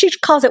you're going to, she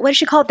calls it, what does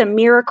she call it? The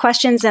mirror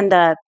questions and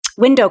the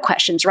window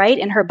questions, right?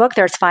 In her book,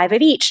 there's 5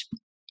 of each.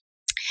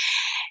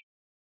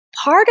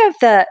 Part of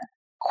the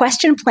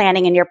question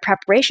planning in your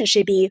preparation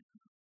should be,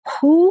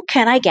 who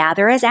can I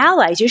gather as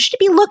allies? You should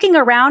be looking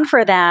around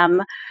for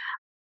them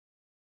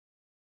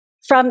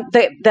from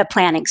the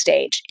planning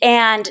stage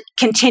and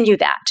continue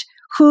that.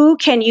 Who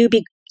can you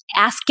be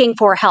asking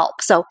for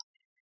help? So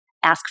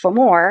Ask for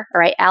More, all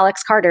right?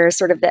 Alex Carter is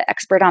sort of the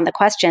expert on the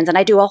questions. And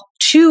I do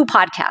 2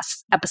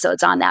 podcast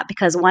episodes on that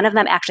because one of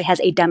them actually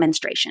has a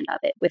demonstration of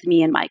it with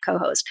me and my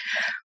co-host.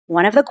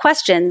 One of the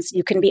questions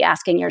you can be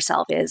asking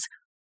yourself is,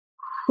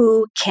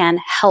 who can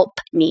help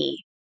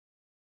me?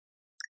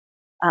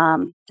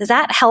 Does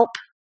that help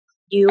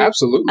you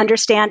Absolutely.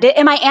 understand it?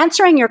 Am I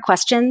answering your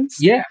questions?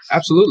 Yeah,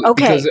 absolutely.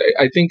 Okay. Because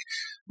I think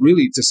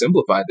really to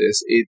simplify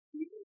this,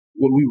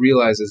 what we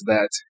realize is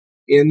that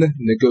in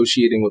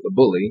negotiating with a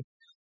bully,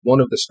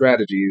 one of the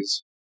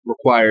strategies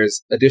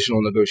requires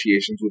additional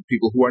negotiations with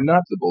people who are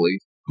not the bully,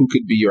 who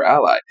could be your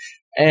ally.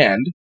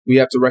 And we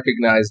have to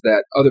recognize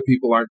that other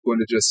people aren't going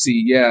to just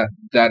see, yeah,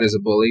 that is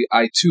a bully.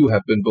 I too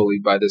have been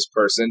bullied by this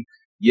person.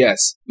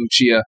 Yes,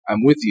 Lucia,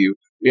 I'm with you.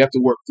 We have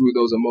to work through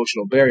those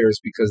emotional barriers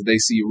because they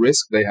see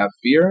risk, they have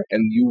fear,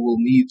 and you will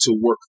need to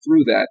work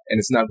through that. And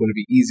it's not going to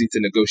be easy to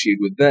negotiate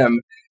with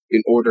them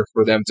in order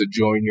for them to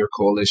join your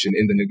coalition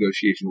in the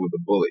negotiation with the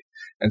bully.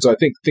 And so I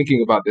think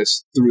thinking about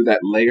this through that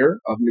layer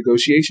of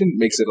negotiation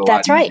makes it a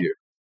lot easier.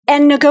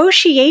 And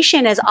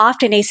negotiation is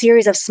often a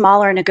series of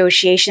smaller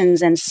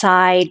negotiations and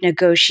side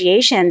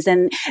negotiations.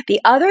 And the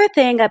other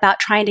thing about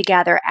trying to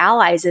gather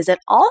allies is it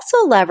also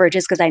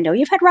leverages, because I know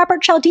you've had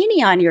Robert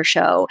Cialdini on your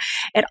show,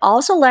 it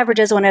also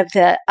leverages one of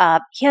the,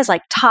 he has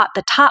like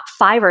the top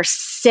 5 or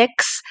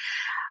 6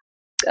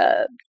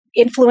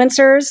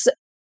 influencers,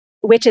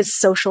 which is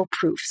social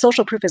proof.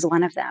 Social proof is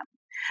one of them.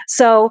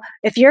 So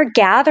if you're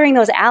gathering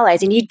those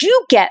allies and you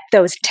do get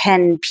those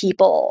 10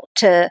 people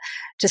to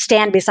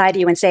stand beside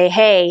you and say,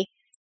 hey,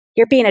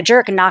 you're being a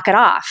jerk and knock it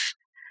off,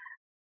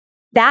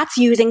 that's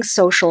using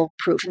social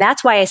proof.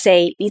 That's why I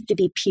say it needs to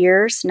be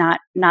peers, not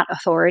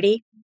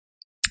authority.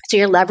 So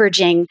you're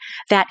leveraging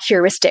that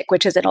heuristic,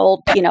 which is an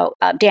old,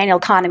 Daniel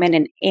Kahneman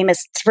and Amos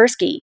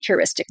Tversky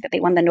heuristic that they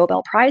won the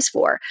Nobel Prize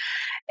for.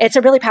 It's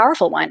a really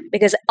powerful one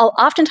because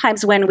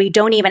oftentimes when we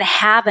don't even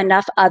have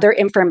enough other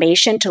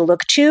information to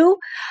look to,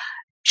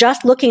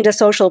 just looking to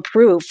social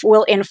proof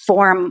will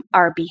inform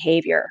our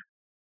behavior.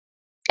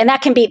 And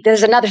that can be,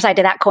 there's another side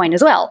to that coin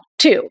as well,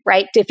 too,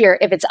 right?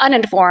 If it's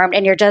uninformed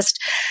and you're just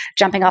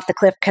jumping off the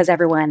cliff because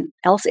everyone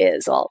else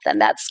is, well, then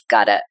that's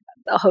got a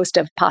host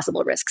of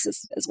possible risks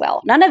as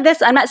well. None of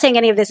this, I'm not saying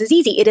any of this is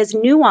easy. It is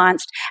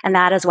nuanced, and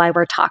that is why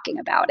we're talking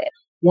about it.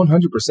 100%.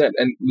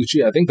 And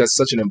Lucia, I think that's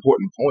such an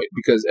important point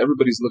because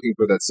everybody's looking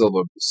for that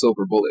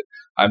silver bullet.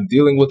 I'm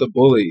dealing with a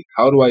bully.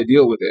 How do I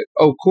deal with it?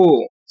 Oh,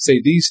 cool. Say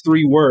these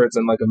 3 words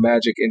and like a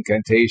magic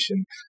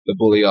incantation, the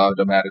bully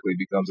automatically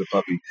becomes a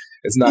puppy.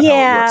 It's not how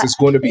it works. It's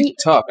going to be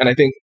tough. And I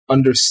think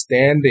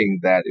understanding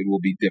that it will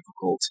be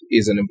difficult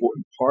is an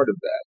important part of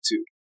that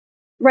too.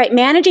 Right.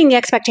 Managing the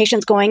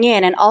expectations going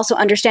in and also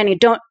understanding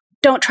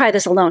don't try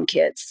this alone,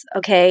 kids.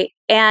 Okay.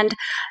 And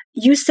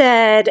you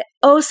said,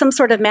 some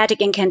sort of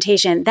magic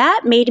incantation.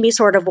 That made me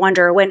sort of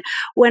wonder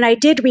when I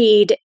did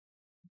read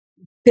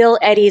Bill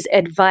Eddy's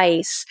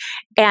advice,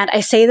 and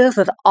I say this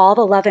with all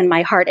the love in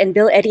my heart. And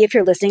Bill Eddy, if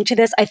you're listening to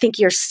this, I think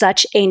you're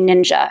such a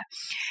ninja.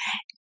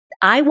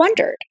 I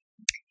wondered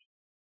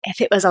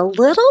if it was a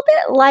little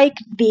bit like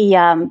the,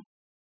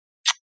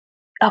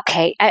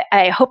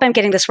 I hope I'm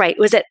getting this right.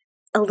 Was it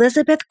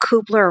Elizabeth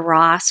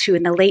Kubler-Ross, who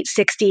in the late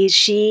 60s,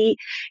 she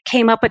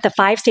came up with the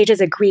 5 stages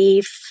of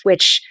grief,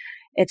 which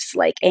it's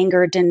like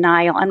anger,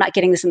 denial. I'm not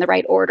getting this in the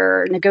right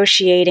order.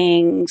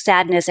 Negotiating,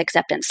 sadness,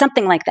 acceptance,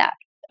 something like that.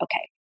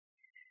 Okay.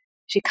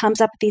 She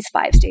comes up with these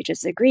 5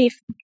 stages of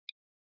grief.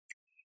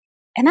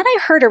 And then I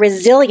heard a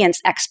resilience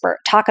expert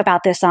talk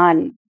about this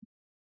on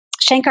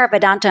Shankar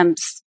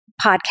Vedantam's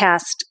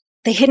podcast,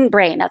 The Hidden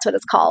Brain, that's what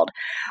it's called,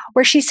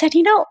 where she said,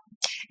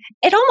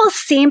 it almost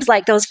seems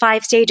like those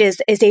 5 stages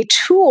is a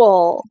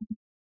tool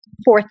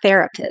for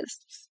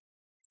therapists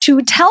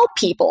to tell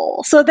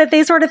people so that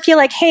they sort of feel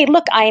like, hey,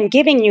 look, I am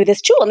giving you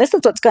this tool and this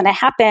is what's going to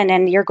happen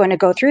and you're going to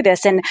go through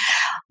this and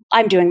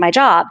I'm doing my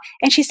job.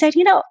 And she said,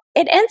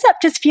 it ends up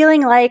just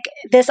feeling like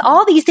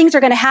all these things are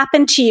going to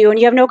happen to you and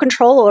you have no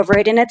control over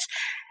it. And it's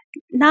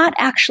not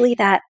actually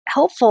that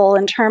helpful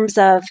in terms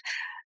of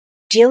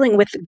dealing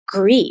with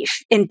grief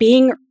and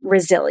being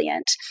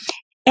resilient.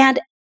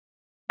 And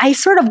I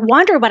sort of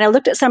wonder when I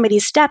looked at some of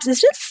these steps, is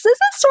this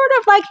sort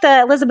of like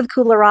the Elizabeth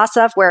Kubler-Ross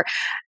stuff where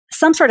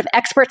some sort of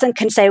experts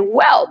can say,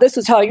 well, this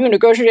is how you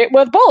negotiate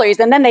with bullies.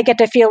 And then they get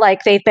to feel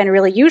like they've been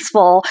really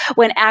useful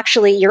when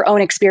actually your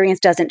own experience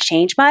doesn't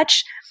change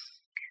much.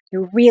 I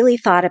really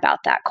thought about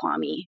that,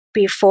 Kwame,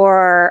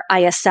 before I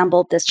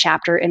assembled this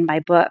chapter in my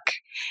book.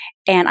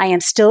 And I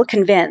am still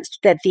convinced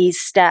that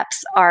these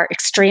steps are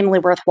extremely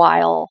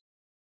worthwhile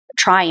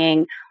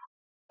trying.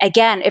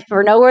 Again, if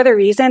for no other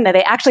reason, that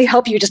they actually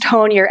help you just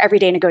hone your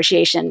everyday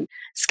negotiation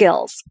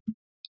skills.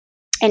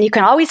 And you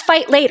can always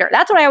fight later.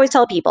 That's what I always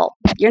tell people.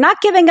 You're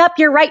not giving up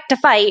your right to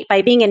fight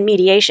by being in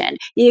mediation.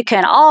 You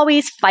can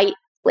always fight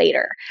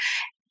later.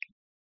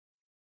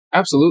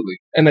 Absolutely.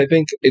 And I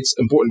think it's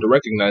important to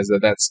recognize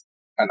that that's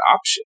an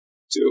option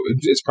too.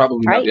 It's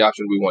probably not the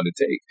option we want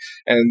to take.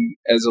 And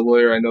as a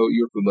lawyer, I know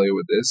you're familiar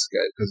with this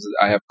because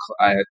I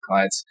had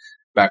clients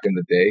back in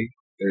the day.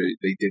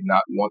 They did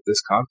not want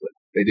this conflict.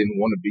 They didn't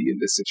want to be in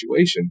this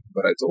situation.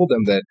 But I told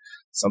them that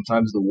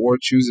sometimes the war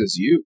chooses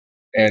you.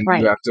 And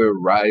you have to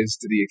rise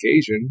to the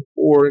occasion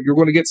or you're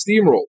going to get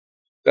steamrolled.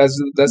 That's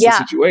the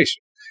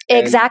situation.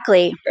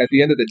 Exactly. And at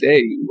the end of the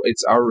day,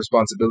 it's our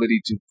responsibility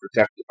to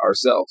protect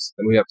ourselves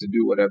and we have to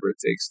do whatever it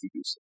takes to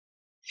do so.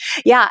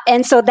 Yeah.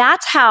 And so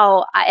that's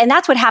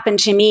what happened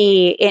to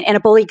me in a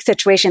bullying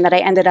situation that I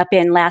ended up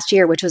in last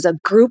year, which was a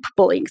group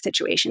bullying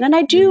situation. And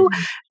I do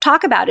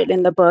talk about it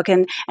in the book.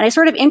 And I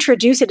sort of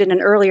introduce it in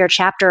an earlier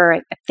chapter,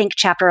 I think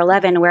chapter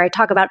 11, where I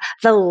talk about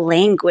the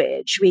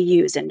language we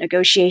use in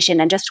negotiation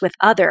and just with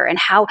other, and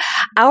how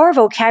our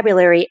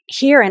vocabulary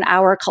here in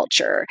our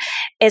culture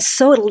is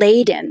so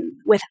laden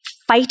with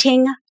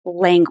fighting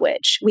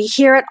language. We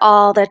hear it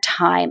all the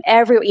time.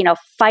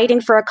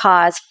 Fighting for a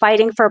cause,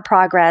 fighting for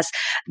progress,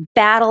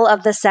 battle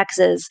of the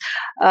sexes,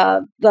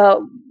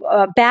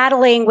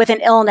 battling with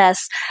an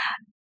illness.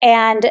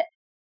 And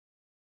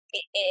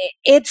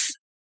it's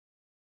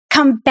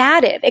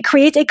combative. It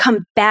creates a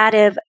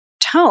combative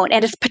tone.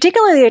 And it's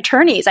particularly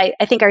attorneys, I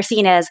think, are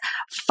seen as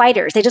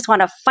fighters. They just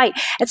want to fight.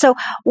 And so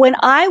when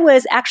I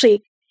was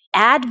actually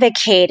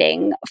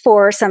advocating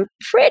for some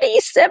pretty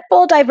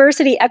simple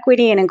diversity,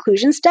 equity, and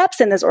inclusion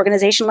steps in this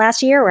organization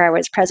last year, where I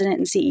was president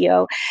and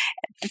CEO,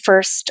 the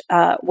first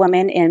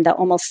woman in the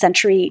almost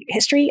century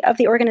history of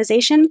the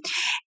organization.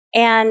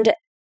 And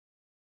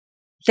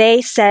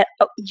they said,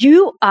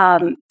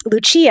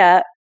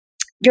 Lucia,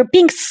 you're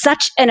being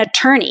such an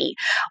attorney.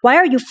 Why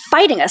are you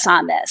fighting us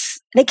on this?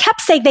 They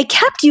kept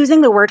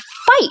using the word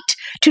fight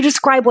to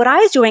describe what I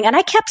was doing. And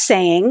I kept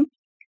saying,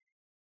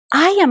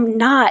 I am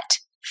not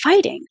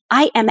fighting.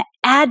 I am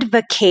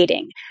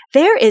advocating.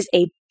 There is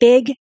a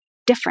big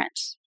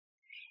difference.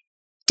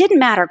 Didn't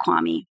matter,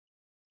 Kwame.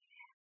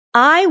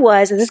 And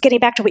this is getting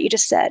back to what you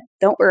just said.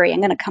 Don't worry,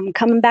 I'm going to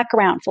coming back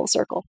around full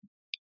circle.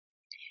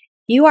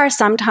 You are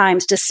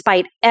sometimes,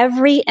 despite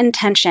every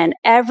intention,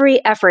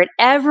 every effort,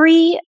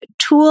 every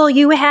tool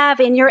you have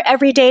in your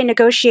everyday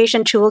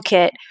negotiation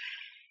toolkit,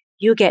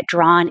 you get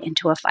drawn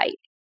into a fight.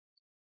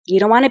 You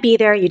don't want to be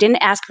there. You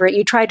didn't ask for it.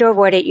 You tried to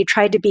avoid it. You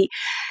tried to be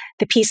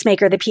the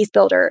peacemaker, the peace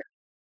builder,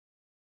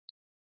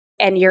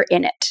 and you're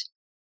in it.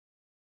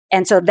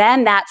 And so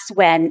then that's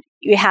when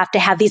you have to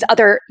have these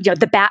other,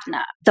 the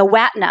BATNA, the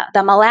WATNA,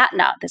 the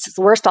MALATNA. This is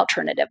the worst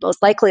alternative,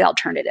 most likely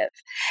alternative.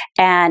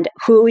 And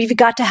who have you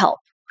got to help?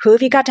 Who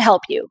have you got to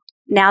help you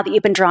now that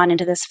you've been drawn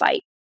into this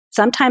fight?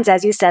 Sometimes,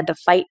 as you said, the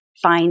fight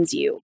finds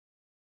you.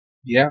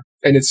 Yeah,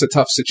 and it's a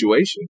tough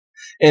situation.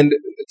 And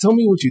tell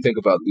me what you think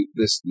about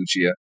this,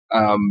 Lucia.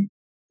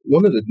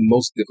 One of the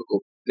most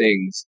difficult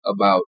things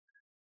about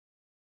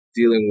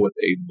dealing with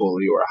a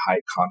bully or a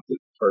high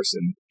conflict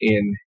person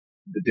in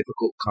the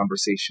difficult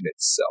conversation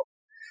itself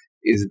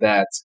is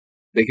that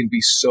they can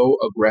be so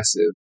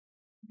aggressive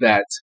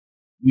that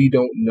we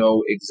don't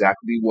know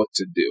exactly what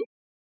to do.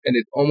 And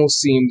it almost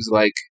seems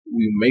like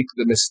we make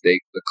the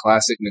mistake, the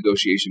classic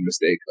negotiation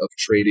mistake, of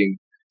trading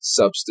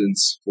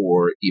substance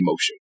for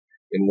emotion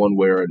in one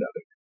way or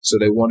another. So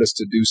they want us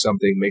to do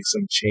something, make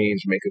some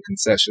change, make a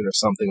concession or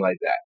something like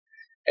that.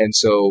 And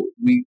so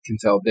we can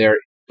tell they're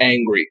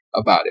angry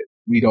about it.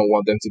 We don't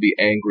want them to be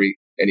angry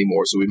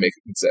anymore, so we make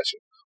a concession.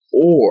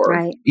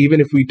 Or even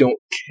if we don't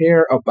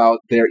care about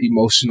their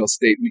emotional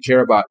state, we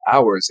care about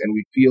ours, and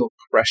we feel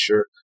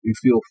pressure, we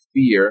feel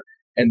fear.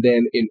 And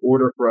then in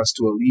order for us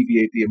to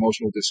alleviate the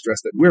emotional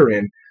distress that we're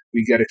in,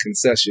 we get a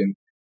concession,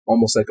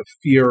 almost like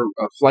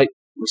a flight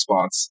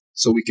response,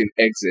 so we can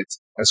exit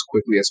as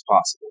quickly as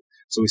possible.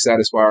 So we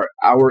satisfy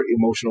our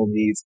emotional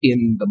needs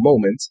in the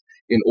moment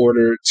in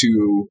order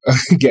to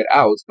get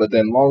out, but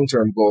then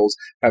long-term goals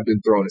have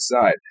been thrown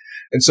aside.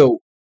 And so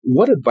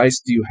what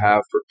advice do you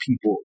have for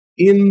people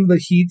in the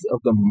heat of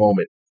the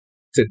moment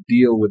to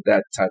deal with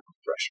that type of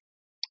pressure?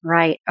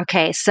 Right.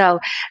 Okay. So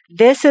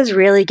this is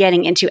really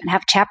getting into, and I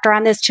have a chapter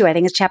on this too. I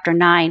think it's chapter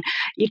 9.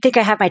 You'd think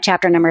I have my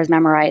chapter numbers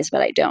memorized,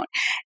 but I don't.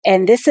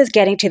 And this is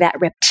getting to that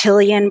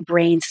reptilian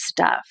brain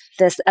stuff,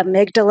 this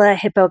amygdala,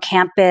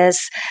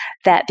 hippocampus,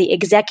 that the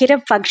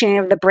executive functioning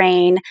of the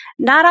brain,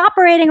 not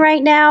operating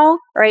right now,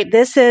 right?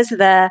 This is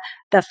the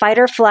fight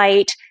or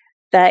flight.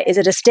 Is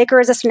it a stick or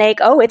is it a snake?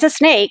 Oh, it's a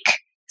snake.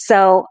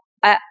 So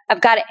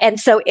I've got it. And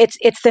so it's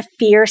the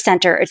fear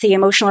center. It's the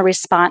emotional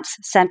response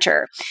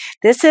center.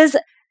 This is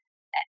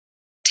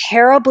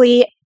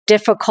terribly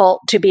difficult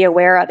to be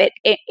aware of.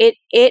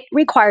 It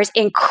requires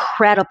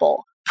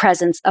incredible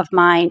presence of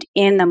mind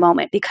in the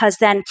moment, because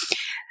then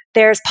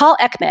there's Paul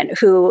Ekman,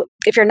 who,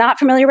 if you're not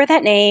familiar with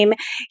that name,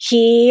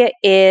 he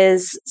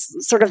is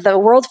sort of the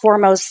world's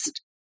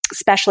foremost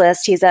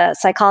specialist. He's a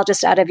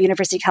psychologist out of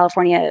University of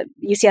California,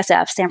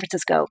 UCSF, San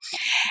Francisco,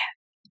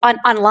 on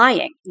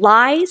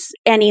lies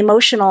and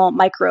emotional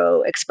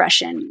micro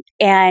expression.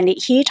 And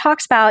he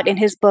talks about in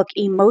his book,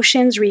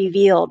 Emotions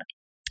Revealed,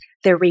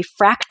 the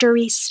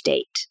refractory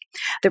state.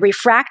 The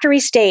refractory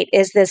state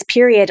is this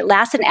period,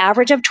 lasts an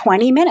average of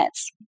 20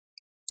 minutes,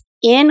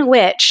 in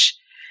which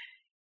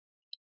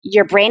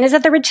your brain is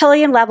at the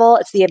reptilian level.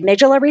 It's the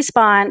amygdala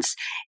response.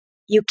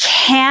 You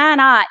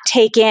cannot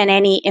take in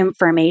any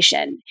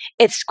information.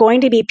 It's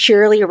going to be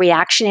purely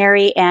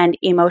reactionary and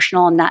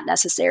emotional, not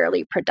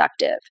necessarily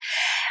productive.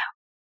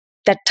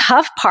 The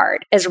tough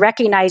part is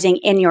recognizing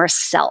in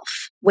yourself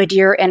when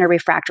you're in a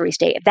refractory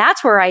state.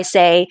 That's where I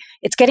say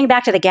it's getting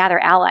back to the gather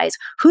allies.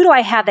 Who do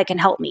I have that can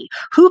help me?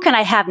 Who can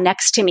I have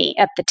next to me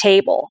at the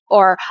table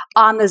or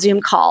on the Zoom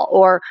call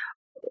or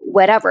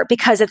whatever?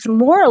 Because it's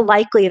more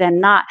likely than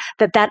not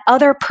that that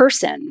other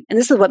person, and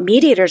this is what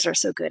mediators are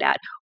so good at,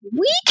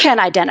 we can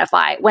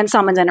identify when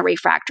someone's in a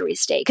refractory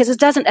state because it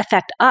doesn't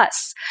affect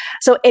us.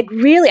 So it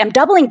really, I'm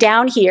doubling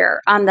down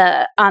here on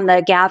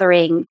the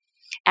gathering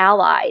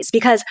allies,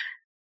 because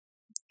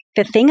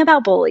the thing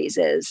about bullies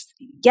is,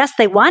 yes,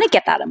 they want to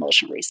get that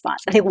emotional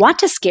response and they want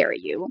to scare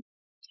you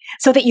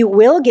so that you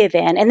will give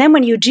in. And then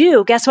when you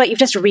do, guess what? You've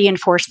just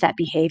reinforced that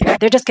behavior.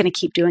 They're just going to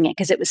keep doing it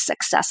because it was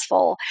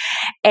successful.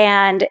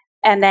 And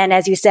then,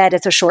 as you said,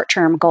 it's a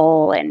short-term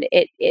goal, and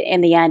it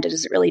in the end, it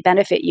doesn't really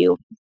benefit you.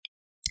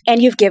 And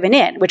you've given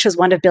in, which was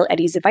one of Bill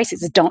Eddy's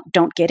advices: is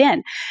don't get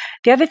in.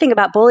 The other thing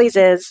about bullies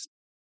is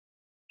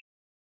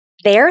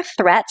their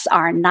threats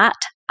are not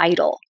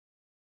idle.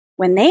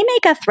 When they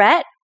make a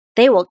threat,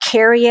 they will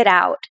carry it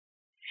out.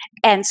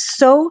 And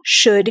so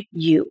should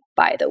you,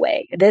 by the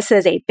way. This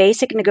is a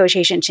basic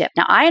negotiation tip.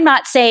 Now, I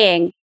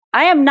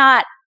am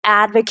not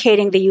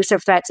advocating the use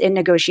of threats in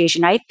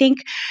negotiation. I think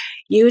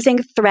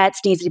using threats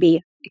needs to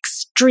be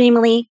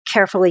extremely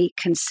carefully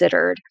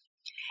considered.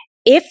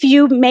 If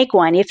you make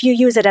one, if you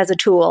use it as a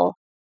tool,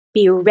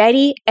 be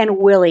ready and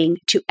willing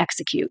to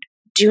execute.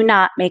 Do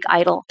not make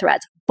idle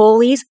threats.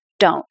 Bullies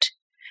don't.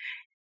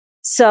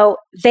 So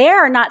they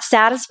are not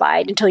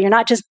satisfied until you're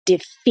not just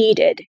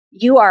defeated,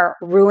 you are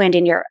ruined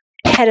and your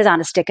head is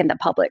on a stick in the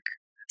public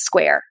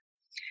square.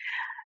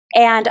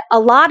 And a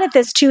lot of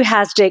this too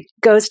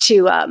goes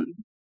to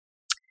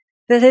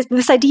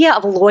this idea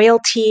of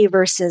loyalty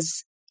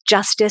versus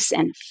justice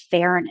and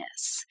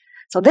fairness.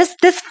 So this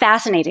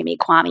fascinated me,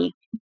 Kwame.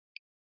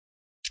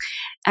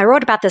 I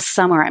wrote about this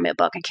somewhere in my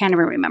book. I can't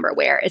even remember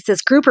where. It's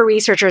this group of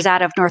researchers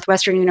out of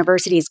Northwestern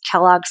University's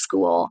Kellogg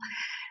School.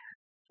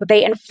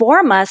 They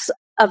inform us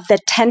of the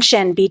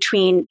tension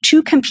between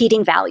two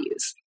competing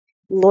values,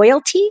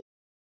 loyalty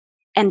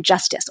and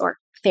justice or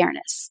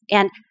fairness.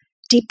 And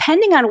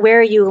depending on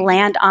where you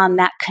land on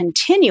that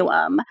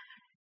continuum,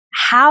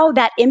 how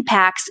that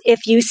impacts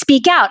if you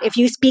speak out, if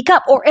you speak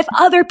up, or if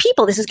other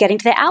people, this is getting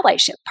to the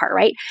allyship part,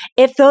 right?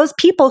 If those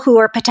people who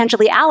are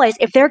potentially allies,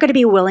 if they're going to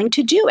be willing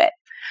to do it.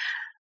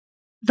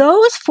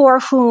 Those for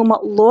whom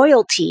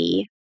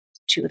loyalty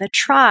to the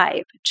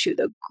tribe, to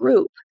the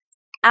group,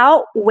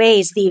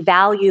 outweighs the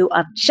value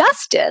of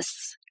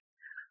justice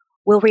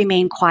will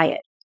remain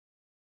quiet.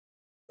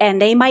 And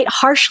they might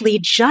harshly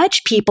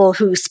judge people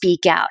who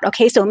speak out.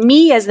 Okay, so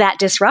me as that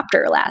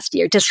disruptor last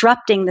year,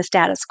 disrupting the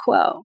status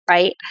quo,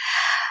 right?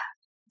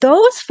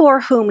 Those for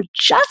whom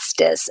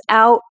justice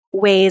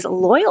outweighs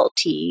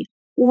loyalty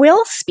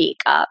will speak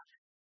up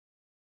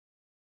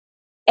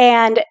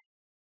and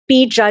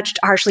be judged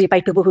harshly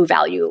by people who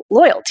value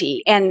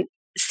loyalty and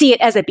see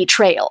it as a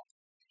betrayal.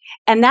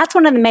 And that's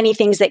one of the many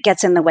things that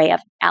gets in the way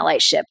of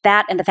allyship.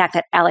 That and the fact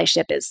that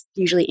allyship is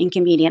usually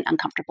inconvenient,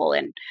 uncomfortable,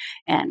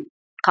 and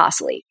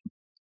costly.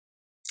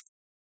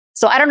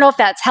 So I don't know if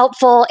that's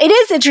helpful. It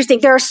is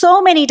interesting. There are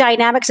so many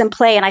dynamics in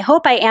play, and I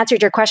hope I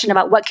answered your question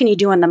about what can you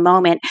do in the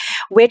moment,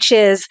 which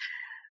is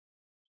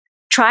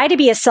try to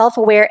be as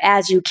self-aware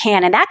as you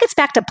can. And that gets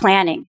back to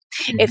planning.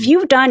 Mm-hmm. If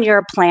you've done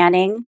your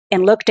planning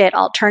and looked at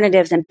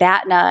alternatives and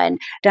BATNA and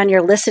done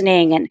your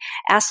listening and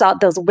asked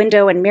out those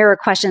window and mirror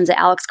questions that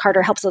Alex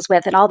Carter helps us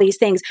with and all these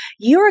things,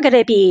 you are going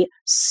to be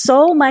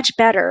so much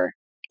better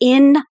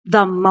in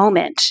the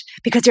moment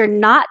because you're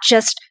not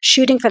just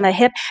shooting from the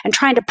hip and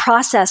trying to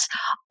process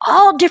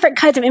all different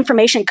kinds of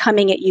information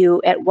coming at you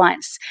at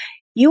once.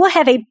 You will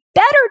have a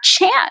better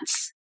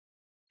chance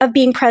of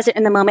being present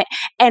in the moment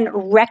and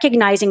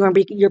recognizing when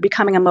you're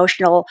becoming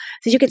emotional.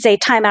 So you could say,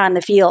 time out on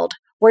the field.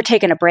 We're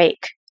taking a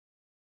break.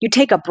 You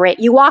take a break.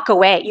 You walk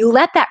away. You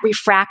let that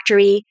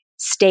refractory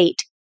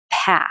state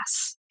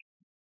pass.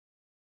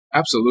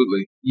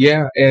 Absolutely.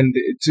 Yeah. And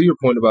to your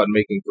point about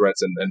making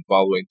threats and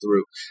following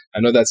through, I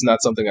know that's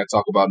not something I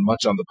talk about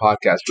much on the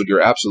podcast, but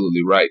you're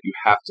absolutely right. You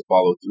have to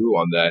follow through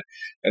on that.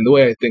 And the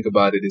way I think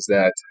about it is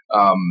that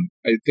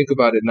I think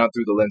about it not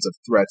through the lens of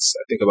threats.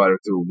 I think about it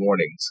through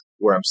warnings,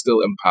 where I'm still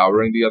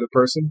empowering the other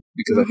person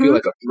because I feel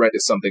like a threat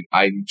is something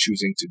I'm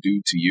choosing to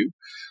do to you.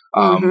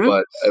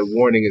 But a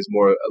warning is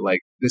more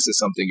like, this is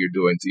something you're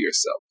doing to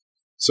yourself.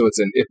 So it's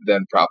an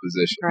if-then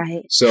proposition.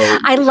 Right. So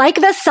I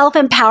like the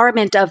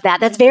self-empowerment of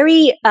that. That's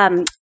very,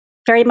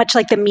 very much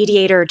like the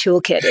mediator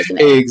toolkit, isn't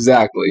it?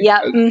 Exactly. Yeah.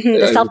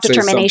 The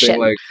self-determination.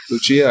 Like,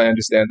 Lucia, I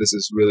understand this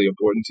is really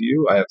important to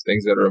you. I have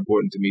things that are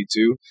important to me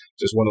too.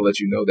 Just want to let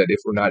you know that if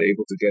we're not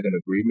able to get an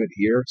agreement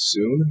here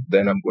soon,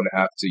 then I'm going to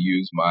have to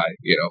use my,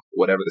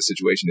 whatever the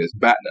situation is,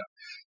 BATNA.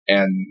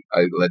 And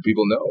I let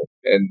people know.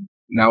 And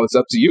now it's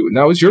up to you.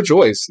 Now it's your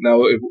choice.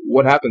 Now,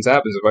 what happens.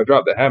 If I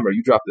drop the hammer,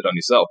 you dropped it on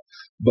yourself.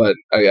 But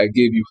I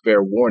gave you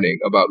fair warning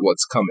about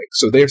what's coming.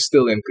 So they're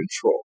still in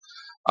control.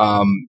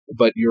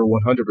 But you're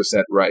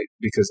 100% right,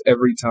 because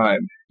every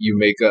time you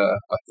make a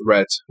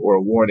threat or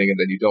a warning and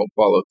then you don't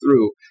follow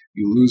through,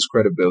 you lose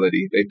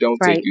credibility. They don't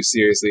take Right. you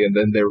seriously, and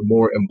then they're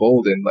more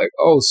emboldened, like,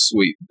 oh,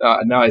 sweet.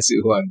 Now I see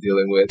who I'm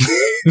dealing with.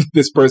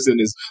 This person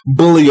is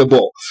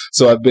bullyable.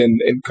 So I've been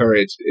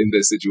encouraged in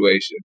this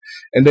situation.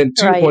 And then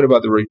to your Right. point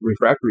about the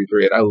refractory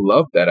period, I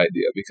love that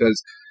idea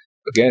because,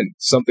 again,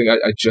 something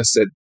I just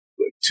said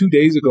 2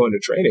 days ago in the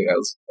training, I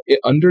was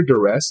under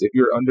duress. If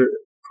you're under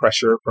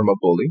pressure from a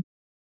bully,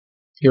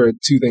 here are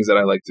two things that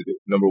I like to do.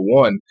 Number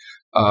one,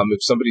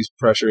 if somebody's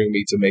pressuring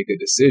me to make a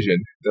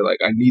decision, they're like,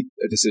 I need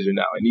a decision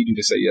now. I need you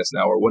to say yes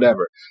now or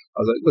whatever.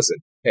 I was like, listen,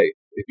 hey,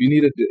 if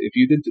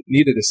you didn't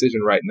need a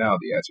decision right now,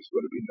 the answer is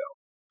going to be no.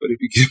 But if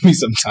you give me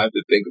some time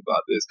to think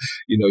about this,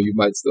 you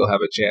might still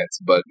have a chance.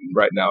 But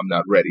right now I'm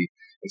not ready.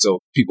 And so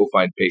people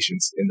find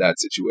patience in that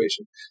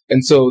situation.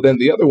 And so then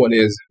the other one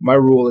is, my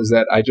rule is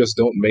that I just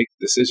don't make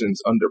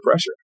decisions under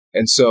pressure.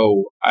 And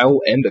so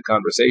I'll end a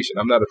conversation.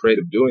 I'm not afraid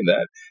of doing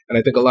that. And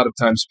I think a lot of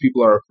times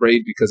people are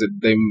afraid because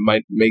they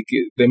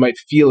might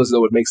feel as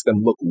though it makes them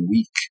look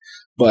weak.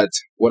 But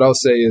what I'll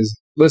say is,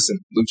 listen,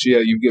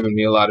 Lucia, you've given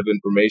me a lot of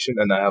information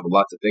and I have a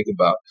lot to think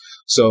about.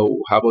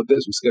 So how about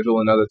this? We schedule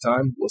another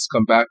time. Let's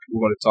come back.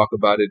 We're going to talk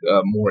about it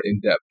more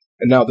in depth.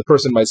 And now the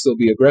person might still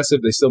be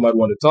aggressive. They still might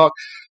want to talk.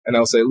 And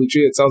I'll say, Lucia,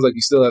 it sounds like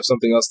you still have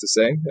something else to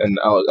say. And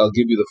I'll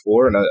give you the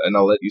floor and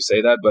I'll let you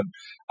say that. But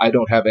I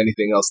don't have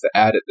anything else to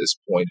add at this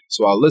point.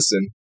 So I'll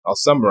listen. I'll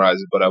summarize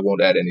it, but I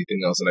won't add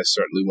anything else. And I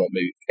certainly won't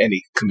make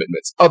any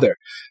commitments other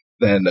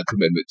than a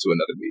commitment to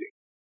another meeting.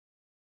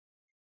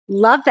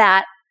 Love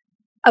that.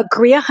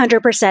 Agree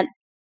 100%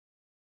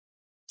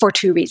 for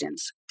two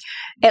reasons.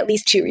 At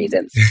least two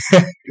reasons.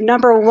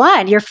 Number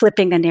one, you're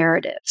flipping the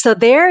narrative. So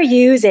they're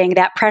using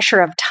that pressure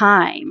of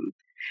time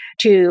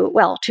to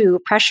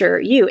pressure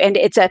you. And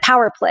it's a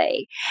power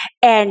play.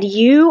 And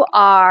you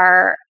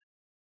are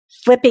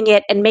flipping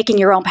it and making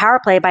your own power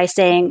play by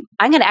saying,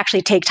 I'm going to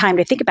actually take time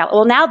to think about it.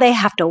 Well, now they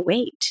have to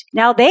wait.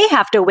 Now they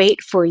have to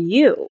wait for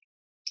you.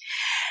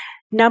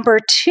 Number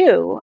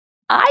two,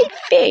 I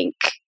think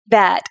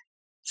that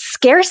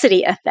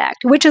scarcity effect,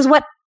 which is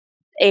what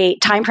a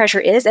time pressure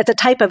is, it's a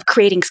type of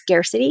creating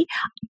scarcity,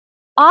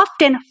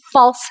 often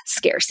false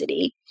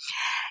scarcity,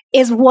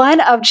 is one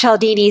of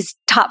Cialdini's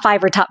top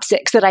 5 or top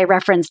 6 that I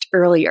referenced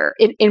earlier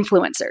in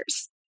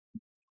influencers.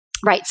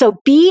 Right. So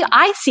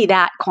I see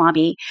that,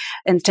 Kwame,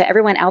 and to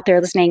everyone out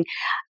there listening,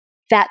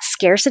 that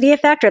scarcity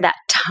effect or that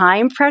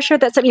time pressure,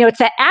 it's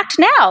that act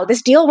now,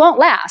 this deal won't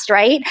last,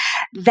 right?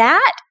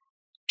 That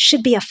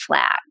should be a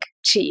flag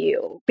to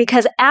you,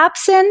 because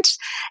absent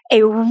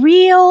a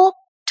real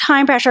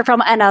time pressure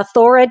from an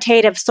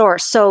authoritative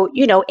source. So,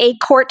 a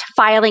court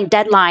filing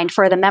deadline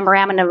for the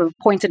memorandum of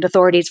appointed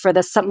authorities for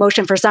the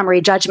motion for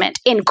summary judgment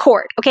in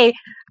court. Okay,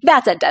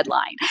 that's a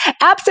deadline.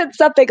 Absent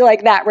something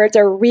like that, where it's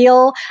a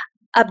real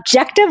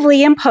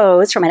objectively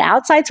imposed from an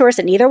outside source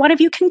that neither one of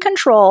you can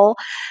control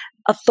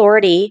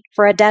authority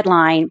for a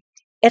deadline,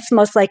 it's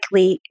most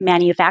likely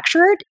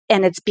manufactured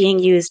and it's being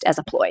used as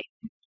a ploy.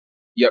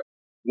 Yep.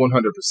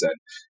 100%.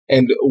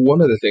 And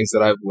one of the things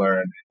that I've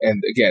learned,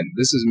 and again,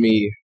 this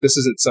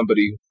isn't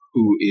somebody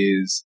who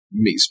is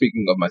me,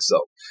 speaking of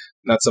myself,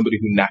 not somebody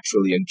who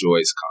naturally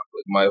enjoys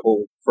conflict. My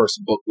whole first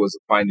book was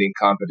Finding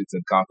Confidence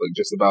in Conflict,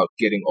 just about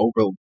getting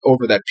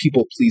over that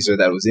people pleaser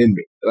that was in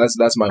me.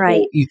 That's my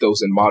whole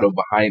ethos and motto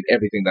behind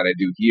everything that I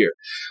do here.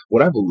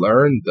 What I've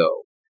learned,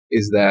 though,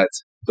 is that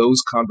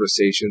those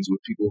conversations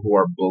with people who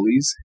are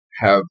bullies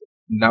have,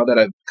 now that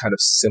I've kind of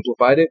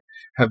simplified it,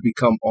 have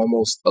become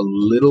almost a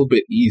little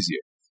bit easier.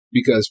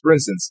 Because, for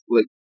instance,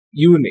 like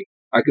you and me,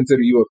 I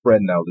consider you a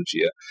friend now,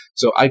 Lucia.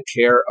 So I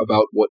care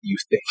about what you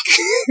think.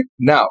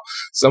 Now,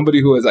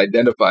 somebody who has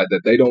identified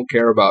that they don't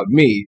care about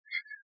me,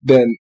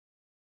 then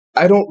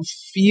I don't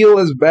feel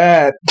as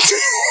bad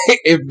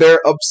if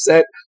they're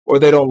upset or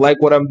they don't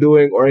like what I'm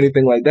doing or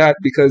anything like that,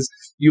 because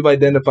you've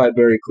identified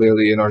very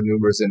clearly in our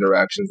numerous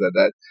interactions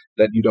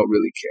that you don't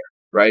really care,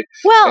 right?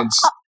 Well,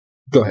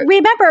 go ahead.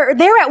 Remember,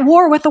 they're at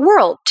war with the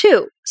world,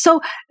 too. So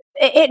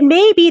it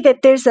may be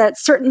that there's a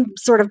certain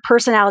sort of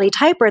personality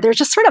type where there's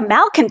just sort of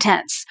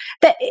malcontents,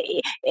 that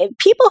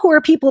people who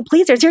are people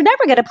pleasers, you're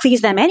never going to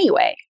please them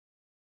anyway.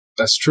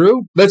 That's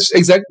true. That's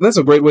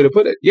a great way to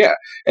put it. Yeah.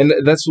 And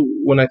that's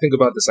when I think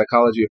about the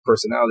psychology of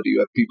personality, you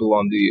have people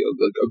on the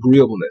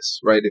agreeableness,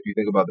 right? If you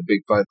think about the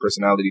big 5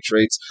 personality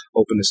traits,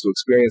 openness to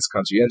experience,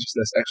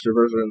 conscientiousness,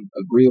 extroversion,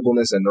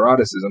 agreeableness, and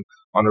neuroticism.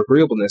 On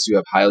agreeableness, you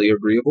have highly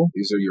agreeable.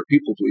 These are your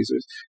people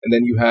pleasers. And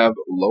then you have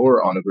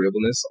lower on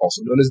agreeableness,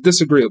 also known as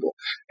disagreeable.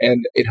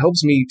 And it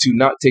helps me to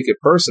not take it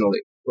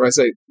personally, where I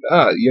say,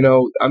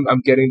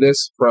 I'm getting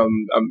this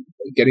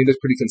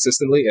pretty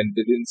consistently, and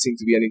there didn't seem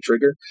to be any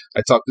trigger.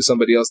 I talked to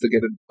somebody else to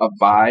get a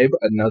vibe,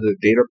 another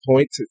data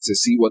point to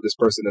see what this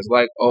person is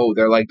like. Oh,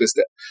 they're like this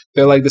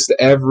to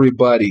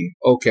everybody.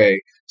 Okay,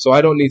 so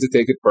I don't need to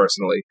take it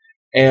personally,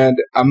 and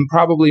I'm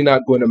probably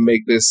not going to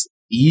make this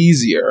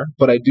easier,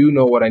 but I do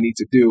know what I need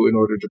to do in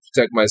order to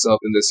protect myself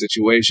in this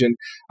situation.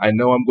 I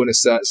know I'm going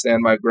to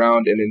stand my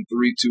ground, and in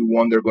 3, 2,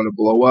 1, they're going to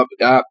blow up.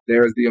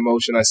 There's the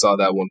emotion. I saw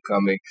that one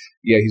coming.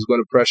 Yeah, he's going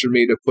to pressure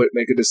me to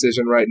make a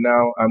decision right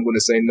now. I'm going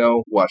to say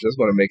no. Watch, that's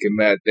going to make him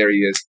mad. There he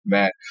is,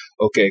 mad.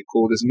 Okay,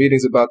 cool. This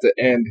meeting's about to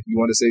end. You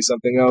want to say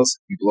something else?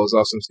 He blows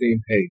off some steam.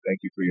 Hey, thank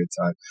you for your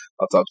time.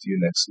 I'll talk to you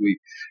next week.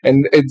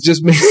 And it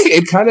just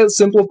it kind of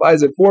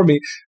simplifies it for me,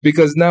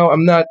 because now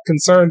I'm not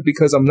concerned,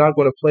 because I'm not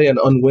going to play an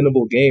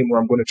unwinnable game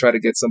where I'm going to try to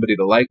get somebody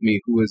to like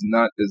me who is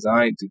not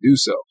designed to do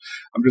so.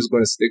 I'm just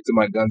going to stick to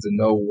my guns and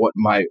know what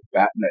my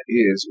BATNA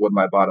is, what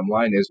my bottom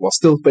line is, while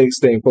still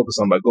staying focused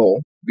on my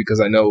goal,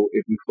 because I know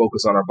if we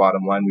focus on our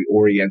bottom line, we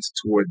orient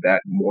toward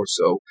that more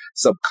so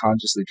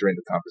subconsciously during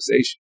the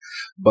conversation.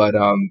 But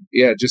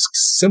it just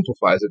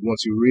simplifies it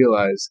once you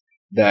realize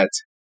that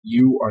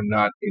you are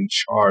not in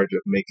charge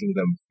of making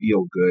them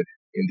feel good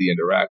in the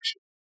interaction.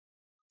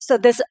 So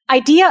this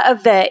idea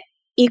of the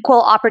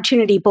equal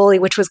opportunity bully,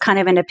 which was kind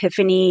of an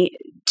epiphany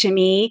to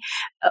me.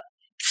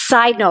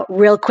 Side note,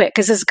 real quick,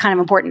 because this is kind of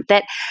important,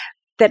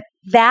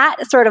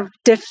 that sort of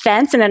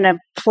defense in an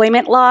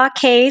employment law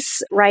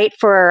case, right,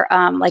 for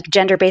like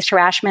gender-based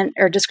harassment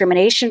or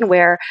discrimination,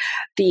 where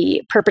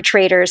the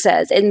perpetrator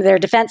says, in their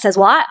defense says,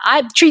 well,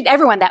 I treat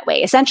everyone that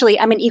way. Essentially,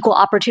 I'm an equal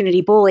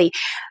opportunity bully.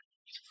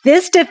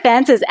 This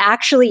defense is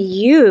actually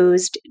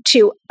used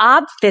to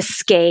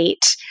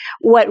obfuscate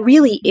what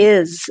really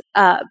is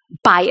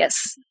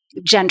bias,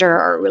 gender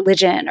or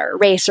religion or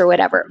race or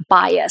whatever,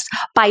 bias,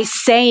 by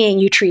saying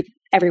you treat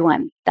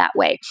everyone that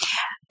way.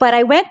 But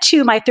I went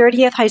to my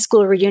 30th high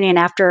school reunion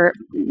after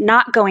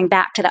not going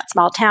back to that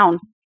small town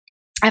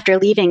after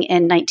leaving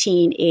in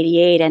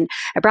 1988. And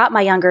I brought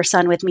my younger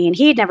son with me, and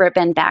he'd never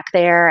been back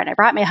there. And I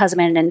brought my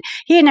husband, and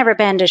he had never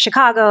been to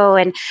Chicago.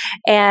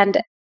 And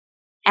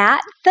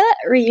at the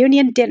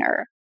reunion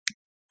dinner,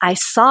 I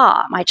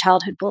saw my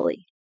childhood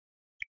bully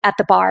at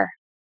the bar.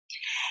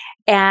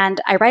 And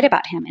I write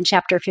about him in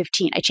chapter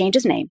 15. I changed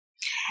his name.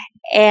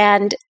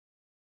 And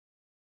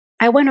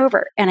I went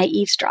over and I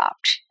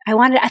eavesdropped.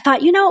 I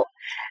thought,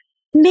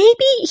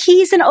 maybe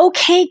he's an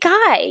okay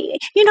guy.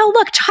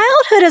 Look,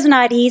 childhood is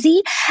not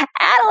easy.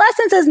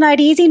 Adolescence is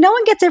not easy. No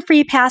one gets a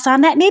free pass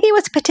on that. Maybe it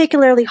was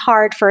particularly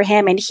hard for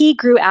him, and he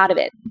grew out of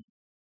it.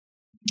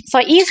 So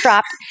I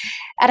eavesdropped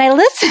and I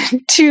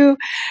listened to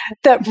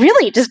the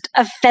really just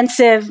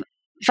offensive,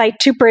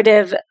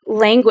 vituperative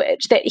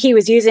language that he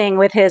was using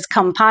with his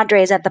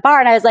compadres at the bar.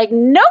 And I was like,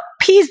 nope,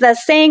 he's the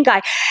same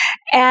guy.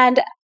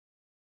 And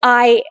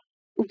I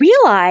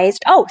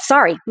realized, oh,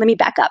 sorry, let me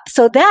back up.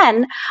 So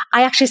then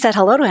I actually said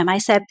hello to him. I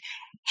said,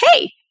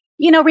 hey,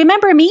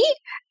 remember me?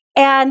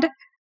 And I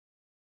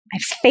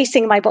was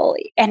facing my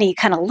bully, and he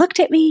kind of looked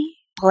at me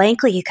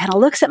blankly. He kind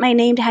of looks at my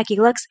name tag. He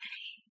looks.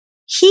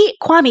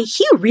 Kwame,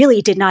 he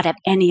really did not have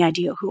any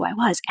idea who I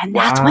was. And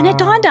that's when it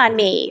dawned on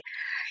me.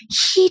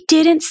 He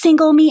didn't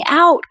single me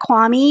out,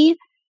 Kwame.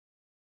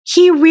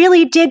 He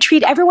really did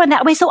treat everyone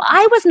that way. So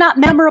I was not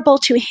memorable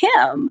to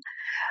him.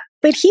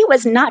 But he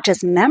was not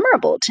just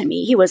memorable to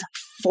me. He was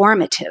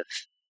formative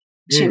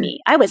to me.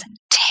 I was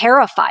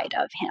terrified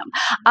of him.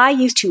 I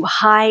used to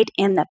hide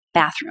in the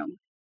bathroom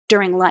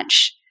during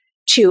lunch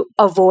to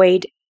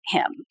avoid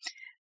him.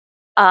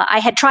 I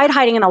had tried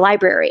hiding in the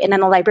library, and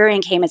then the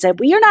librarian came and said,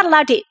 well, you're not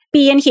allowed to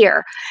be in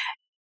here.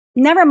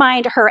 Never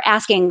mind her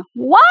asking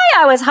why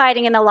I was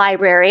hiding in the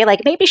library.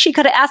 Like, maybe she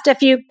could have asked a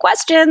few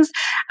questions.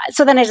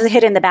 So then I just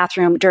hid in the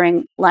bathroom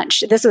during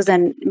lunch. This was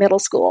in middle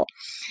school.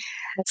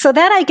 So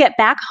then I get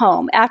back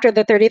home after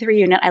the 30th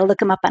reunion. I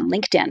look him up on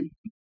LinkedIn.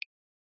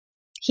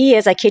 He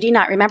is, I kid you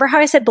not, remember how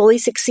I said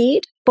bullies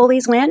succeed,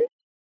 bullies win?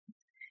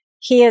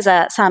 He is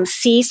some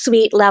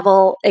C-suite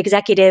level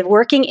executive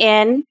working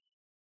in,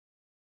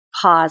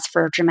 pause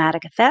for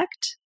dramatic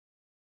effect,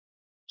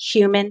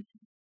 human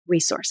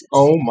resources.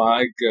 Oh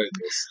my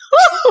goodness.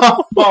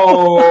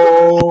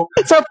 Oh.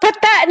 So put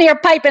that in your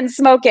pipe and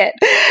smoke it.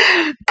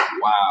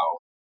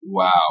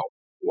 Wow.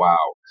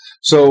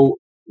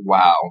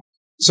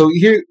 So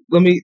here,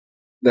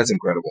 that's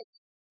incredible.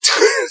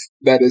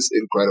 That is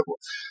incredible.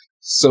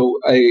 So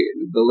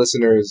the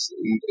listeners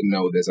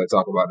know this. I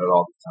talk about it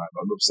all the time.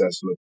 I'm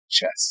obsessed with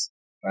chess.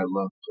 I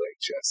love playing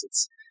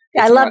chess.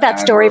 I love that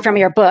story from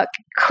your book.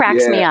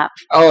 Cracks me up.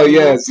 Oh,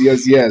 yes.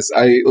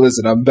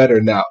 I'm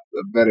better now.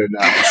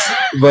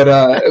 But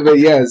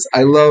yes,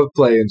 I love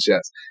playing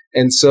chess.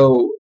 And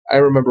so I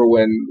remember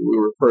when we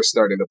were first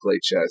starting to play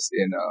chess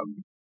in,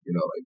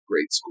 like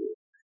grade school,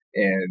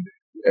 and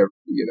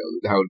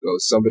how it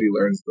goes. Somebody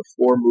learns the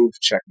 4-move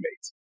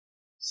checkmate.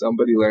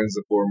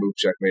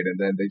 And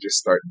then they just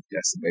start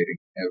decimating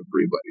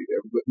everybody.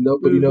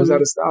 Nobody knows how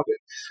to stop it.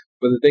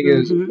 But the thing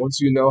is, once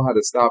you know how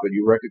to stop it,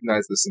 you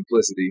recognize the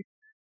simplicity,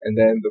 and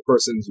then the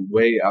person's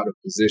way out of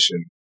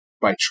position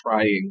by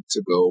trying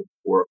to go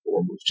for a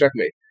 4-move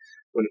checkmate.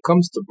 When it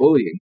comes to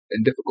bullying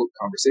and difficult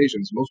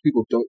conversations, most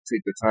people don't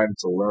take the time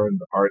to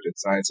learn the art and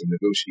science of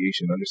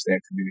negotiation,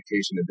 understand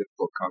communication in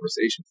difficult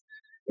conversations.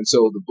 And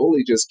so the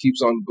bully just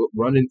keeps on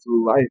running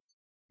through life,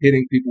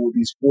 hitting people with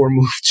these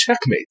 4-move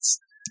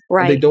checkmates.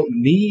 Right. And they don't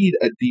need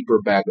a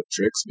deeper bag of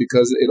tricks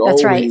because it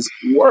That's always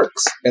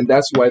works. And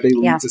that's why they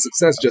lead Yeah. to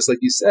success, just like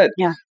you said.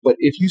 Yeah. But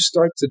if you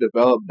start to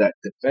develop that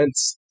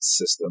defense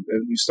system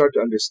and you start to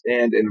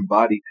understand and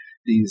embody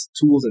these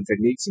tools and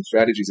techniques and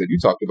strategies that you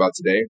talked about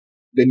today,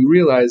 then you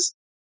realize,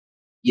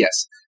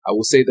 yes, I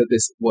will say that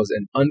this was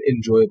an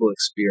unenjoyable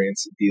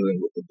experience dealing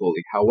with the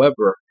bully.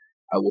 However,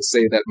 I will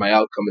say that my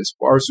outcome is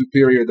far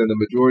superior than the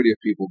majority of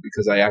people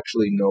because I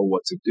actually know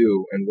what to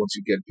do. And once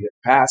you get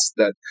past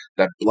that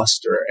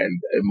bluster and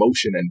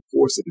emotion and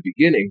force at the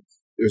beginning,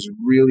 there's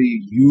really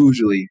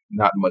usually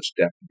not much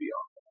depth beyond.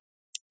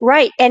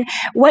 Right. And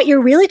what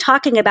you're really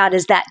talking about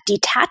is that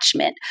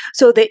detachment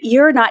so that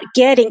you're not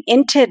getting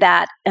into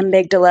that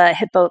amygdala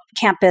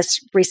hippocampus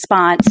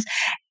response,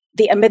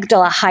 the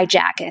amygdala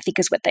hijack, I think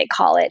is what they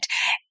call it.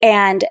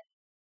 And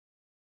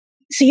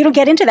so you don't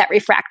get into that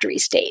refractory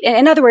state.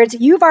 In other words,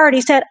 you've already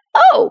said,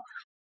 oh,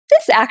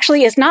 this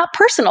actually is not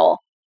personal.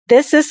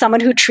 This is someone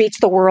who treats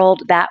the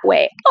world that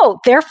way. Oh,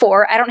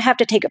 therefore, I don't have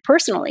to take it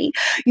personally.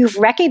 You've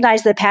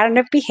recognized the pattern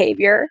of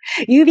behavior.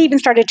 You've even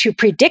started to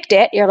predict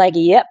it. You're like,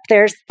 yep,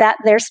 there's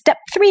step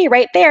 3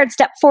 right there. And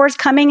step 4 is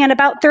coming in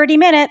about 30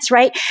 minutes,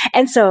 right?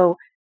 And so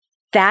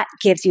that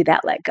gives you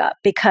that leg up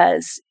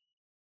because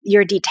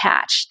you're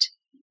detached.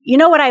 You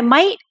know what I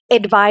might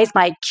advise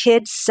my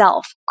kid's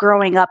self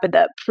growing up in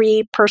the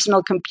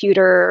pre-personal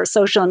computer,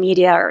 social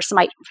media, or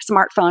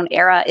smartphone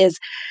era is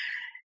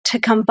to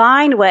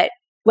combine what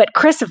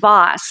Chris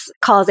Voss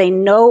calls a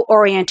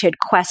no-oriented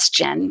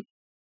question.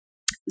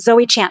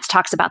 Zoe Chance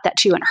talks about that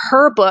too in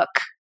her book,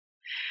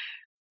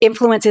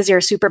 Influence is Your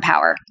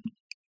Superpower,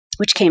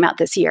 which came out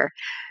this year.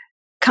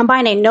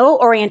 Combine a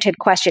no-oriented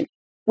question,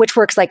 which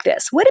works like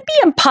this. Would it be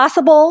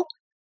impossible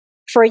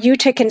for you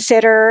to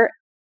consider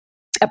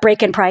a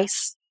break in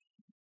price?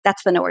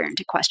 That's the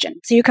no-oriented question.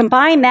 So you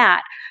combine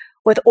that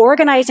with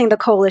organizing the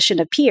coalition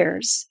of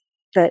peers,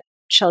 the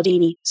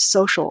Cialdini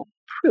social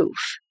proof,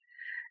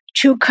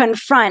 to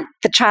confront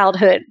the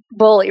childhood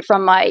bully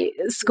from my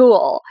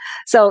school.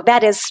 So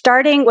that is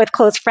starting with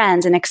close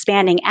friends and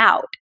expanding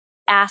out.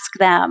 Ask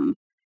them,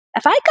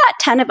 if I got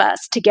 10 of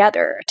us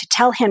together to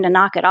tell him to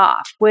knock it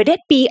off, would it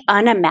be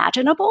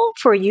unimaginable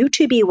for you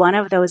to be one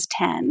of those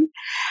 10?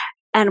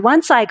 And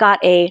once I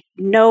got a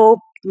no,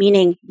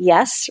 meaning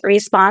yes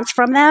response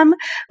from them,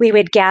 we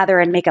would gather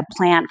and make a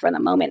plan for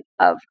the moment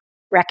of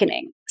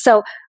reckoning.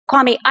 So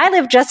Kwame, I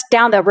live just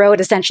down the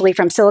road essentially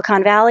from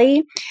Silicon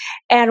Valley.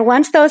 And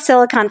once those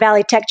Silicon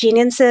Valley tech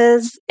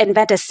geniuses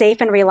invent a safe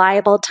and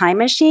reliable time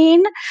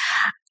machine,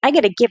 I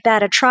get to give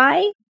that a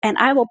try and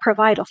I will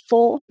provide a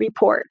full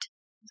report.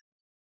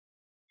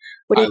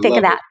 What do you think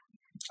of that?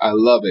 I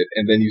love it.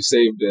 And then you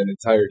saved an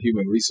entire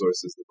human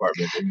resources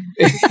department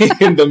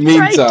in the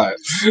meantime.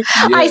 Yes.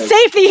 I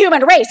saved the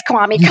human race,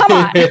 Kwame. Come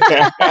on.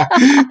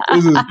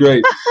 This is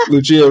great.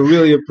 Lucia,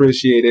 really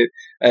appreciate it.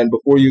 And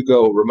before you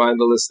go, remind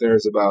the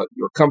listeners about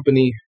your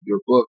company, your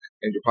book,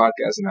 and your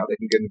podcast and how they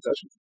can get in touch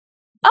with you.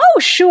 Oh,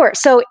 sure.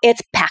 So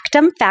it's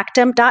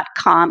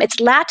pactumfactum.com. It's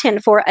Latin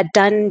for a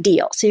done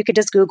deal. So you could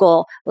just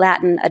Google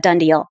Latin, a done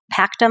deal,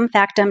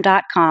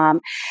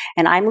 pactumfactum.com.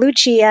 And I'm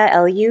Lucia,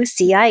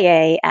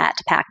 Lucia, at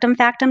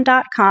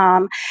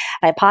pactumfactum.com.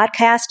 My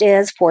podcast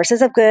is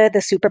Forces of Good, the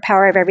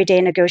Superpower of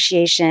Everyday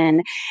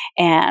Negotiation.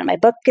 And my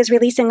book is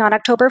releasing on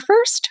October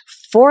 1st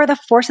for the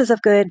Forces of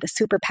Good, the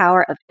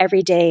Superpower of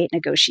Everyday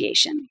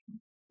Negotiation.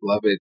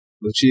 Love it.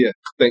 Lucia,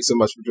 thanks so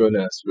much for joining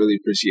us. Really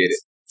appreciate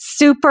it.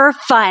 Super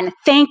fun.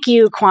 Thank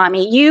you,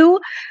 Kwame.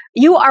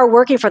 You are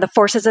working for the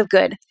forces of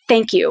good.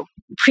 Thank you.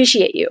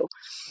 Appreciate you.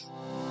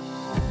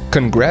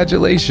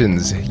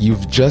 Congratulations!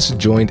 You've just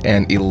joined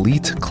an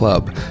elite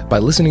club. By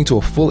listening to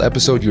a full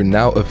episode, you're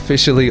now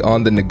officially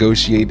on the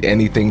Negotiate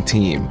Anything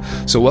team.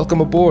 So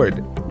welcome aboard.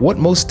 What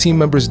most team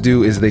members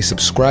do is they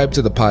subscribe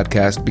to the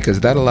podcast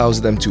because that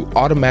allows them to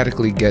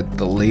automatically get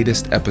the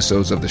latest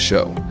episodes of the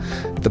show.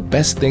 The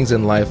best things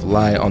in life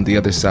lie on the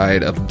other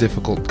side of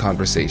difficult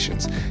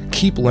conversations.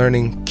 Keep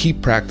learning,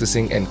 keep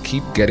practicing, and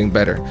keep getting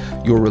better.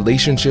 Your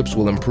relationships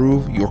will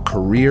improve, your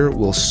career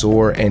will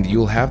soar, and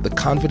you'll have the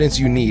confidence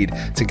you need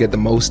to get the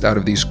most out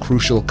of these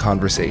crucial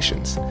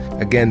conversations.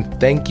 Again,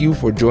 thank you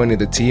for joining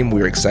the team.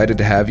 We're excited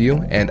to have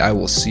you, and I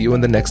will see you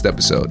in the next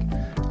episode.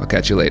 I'll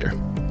catch you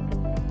later.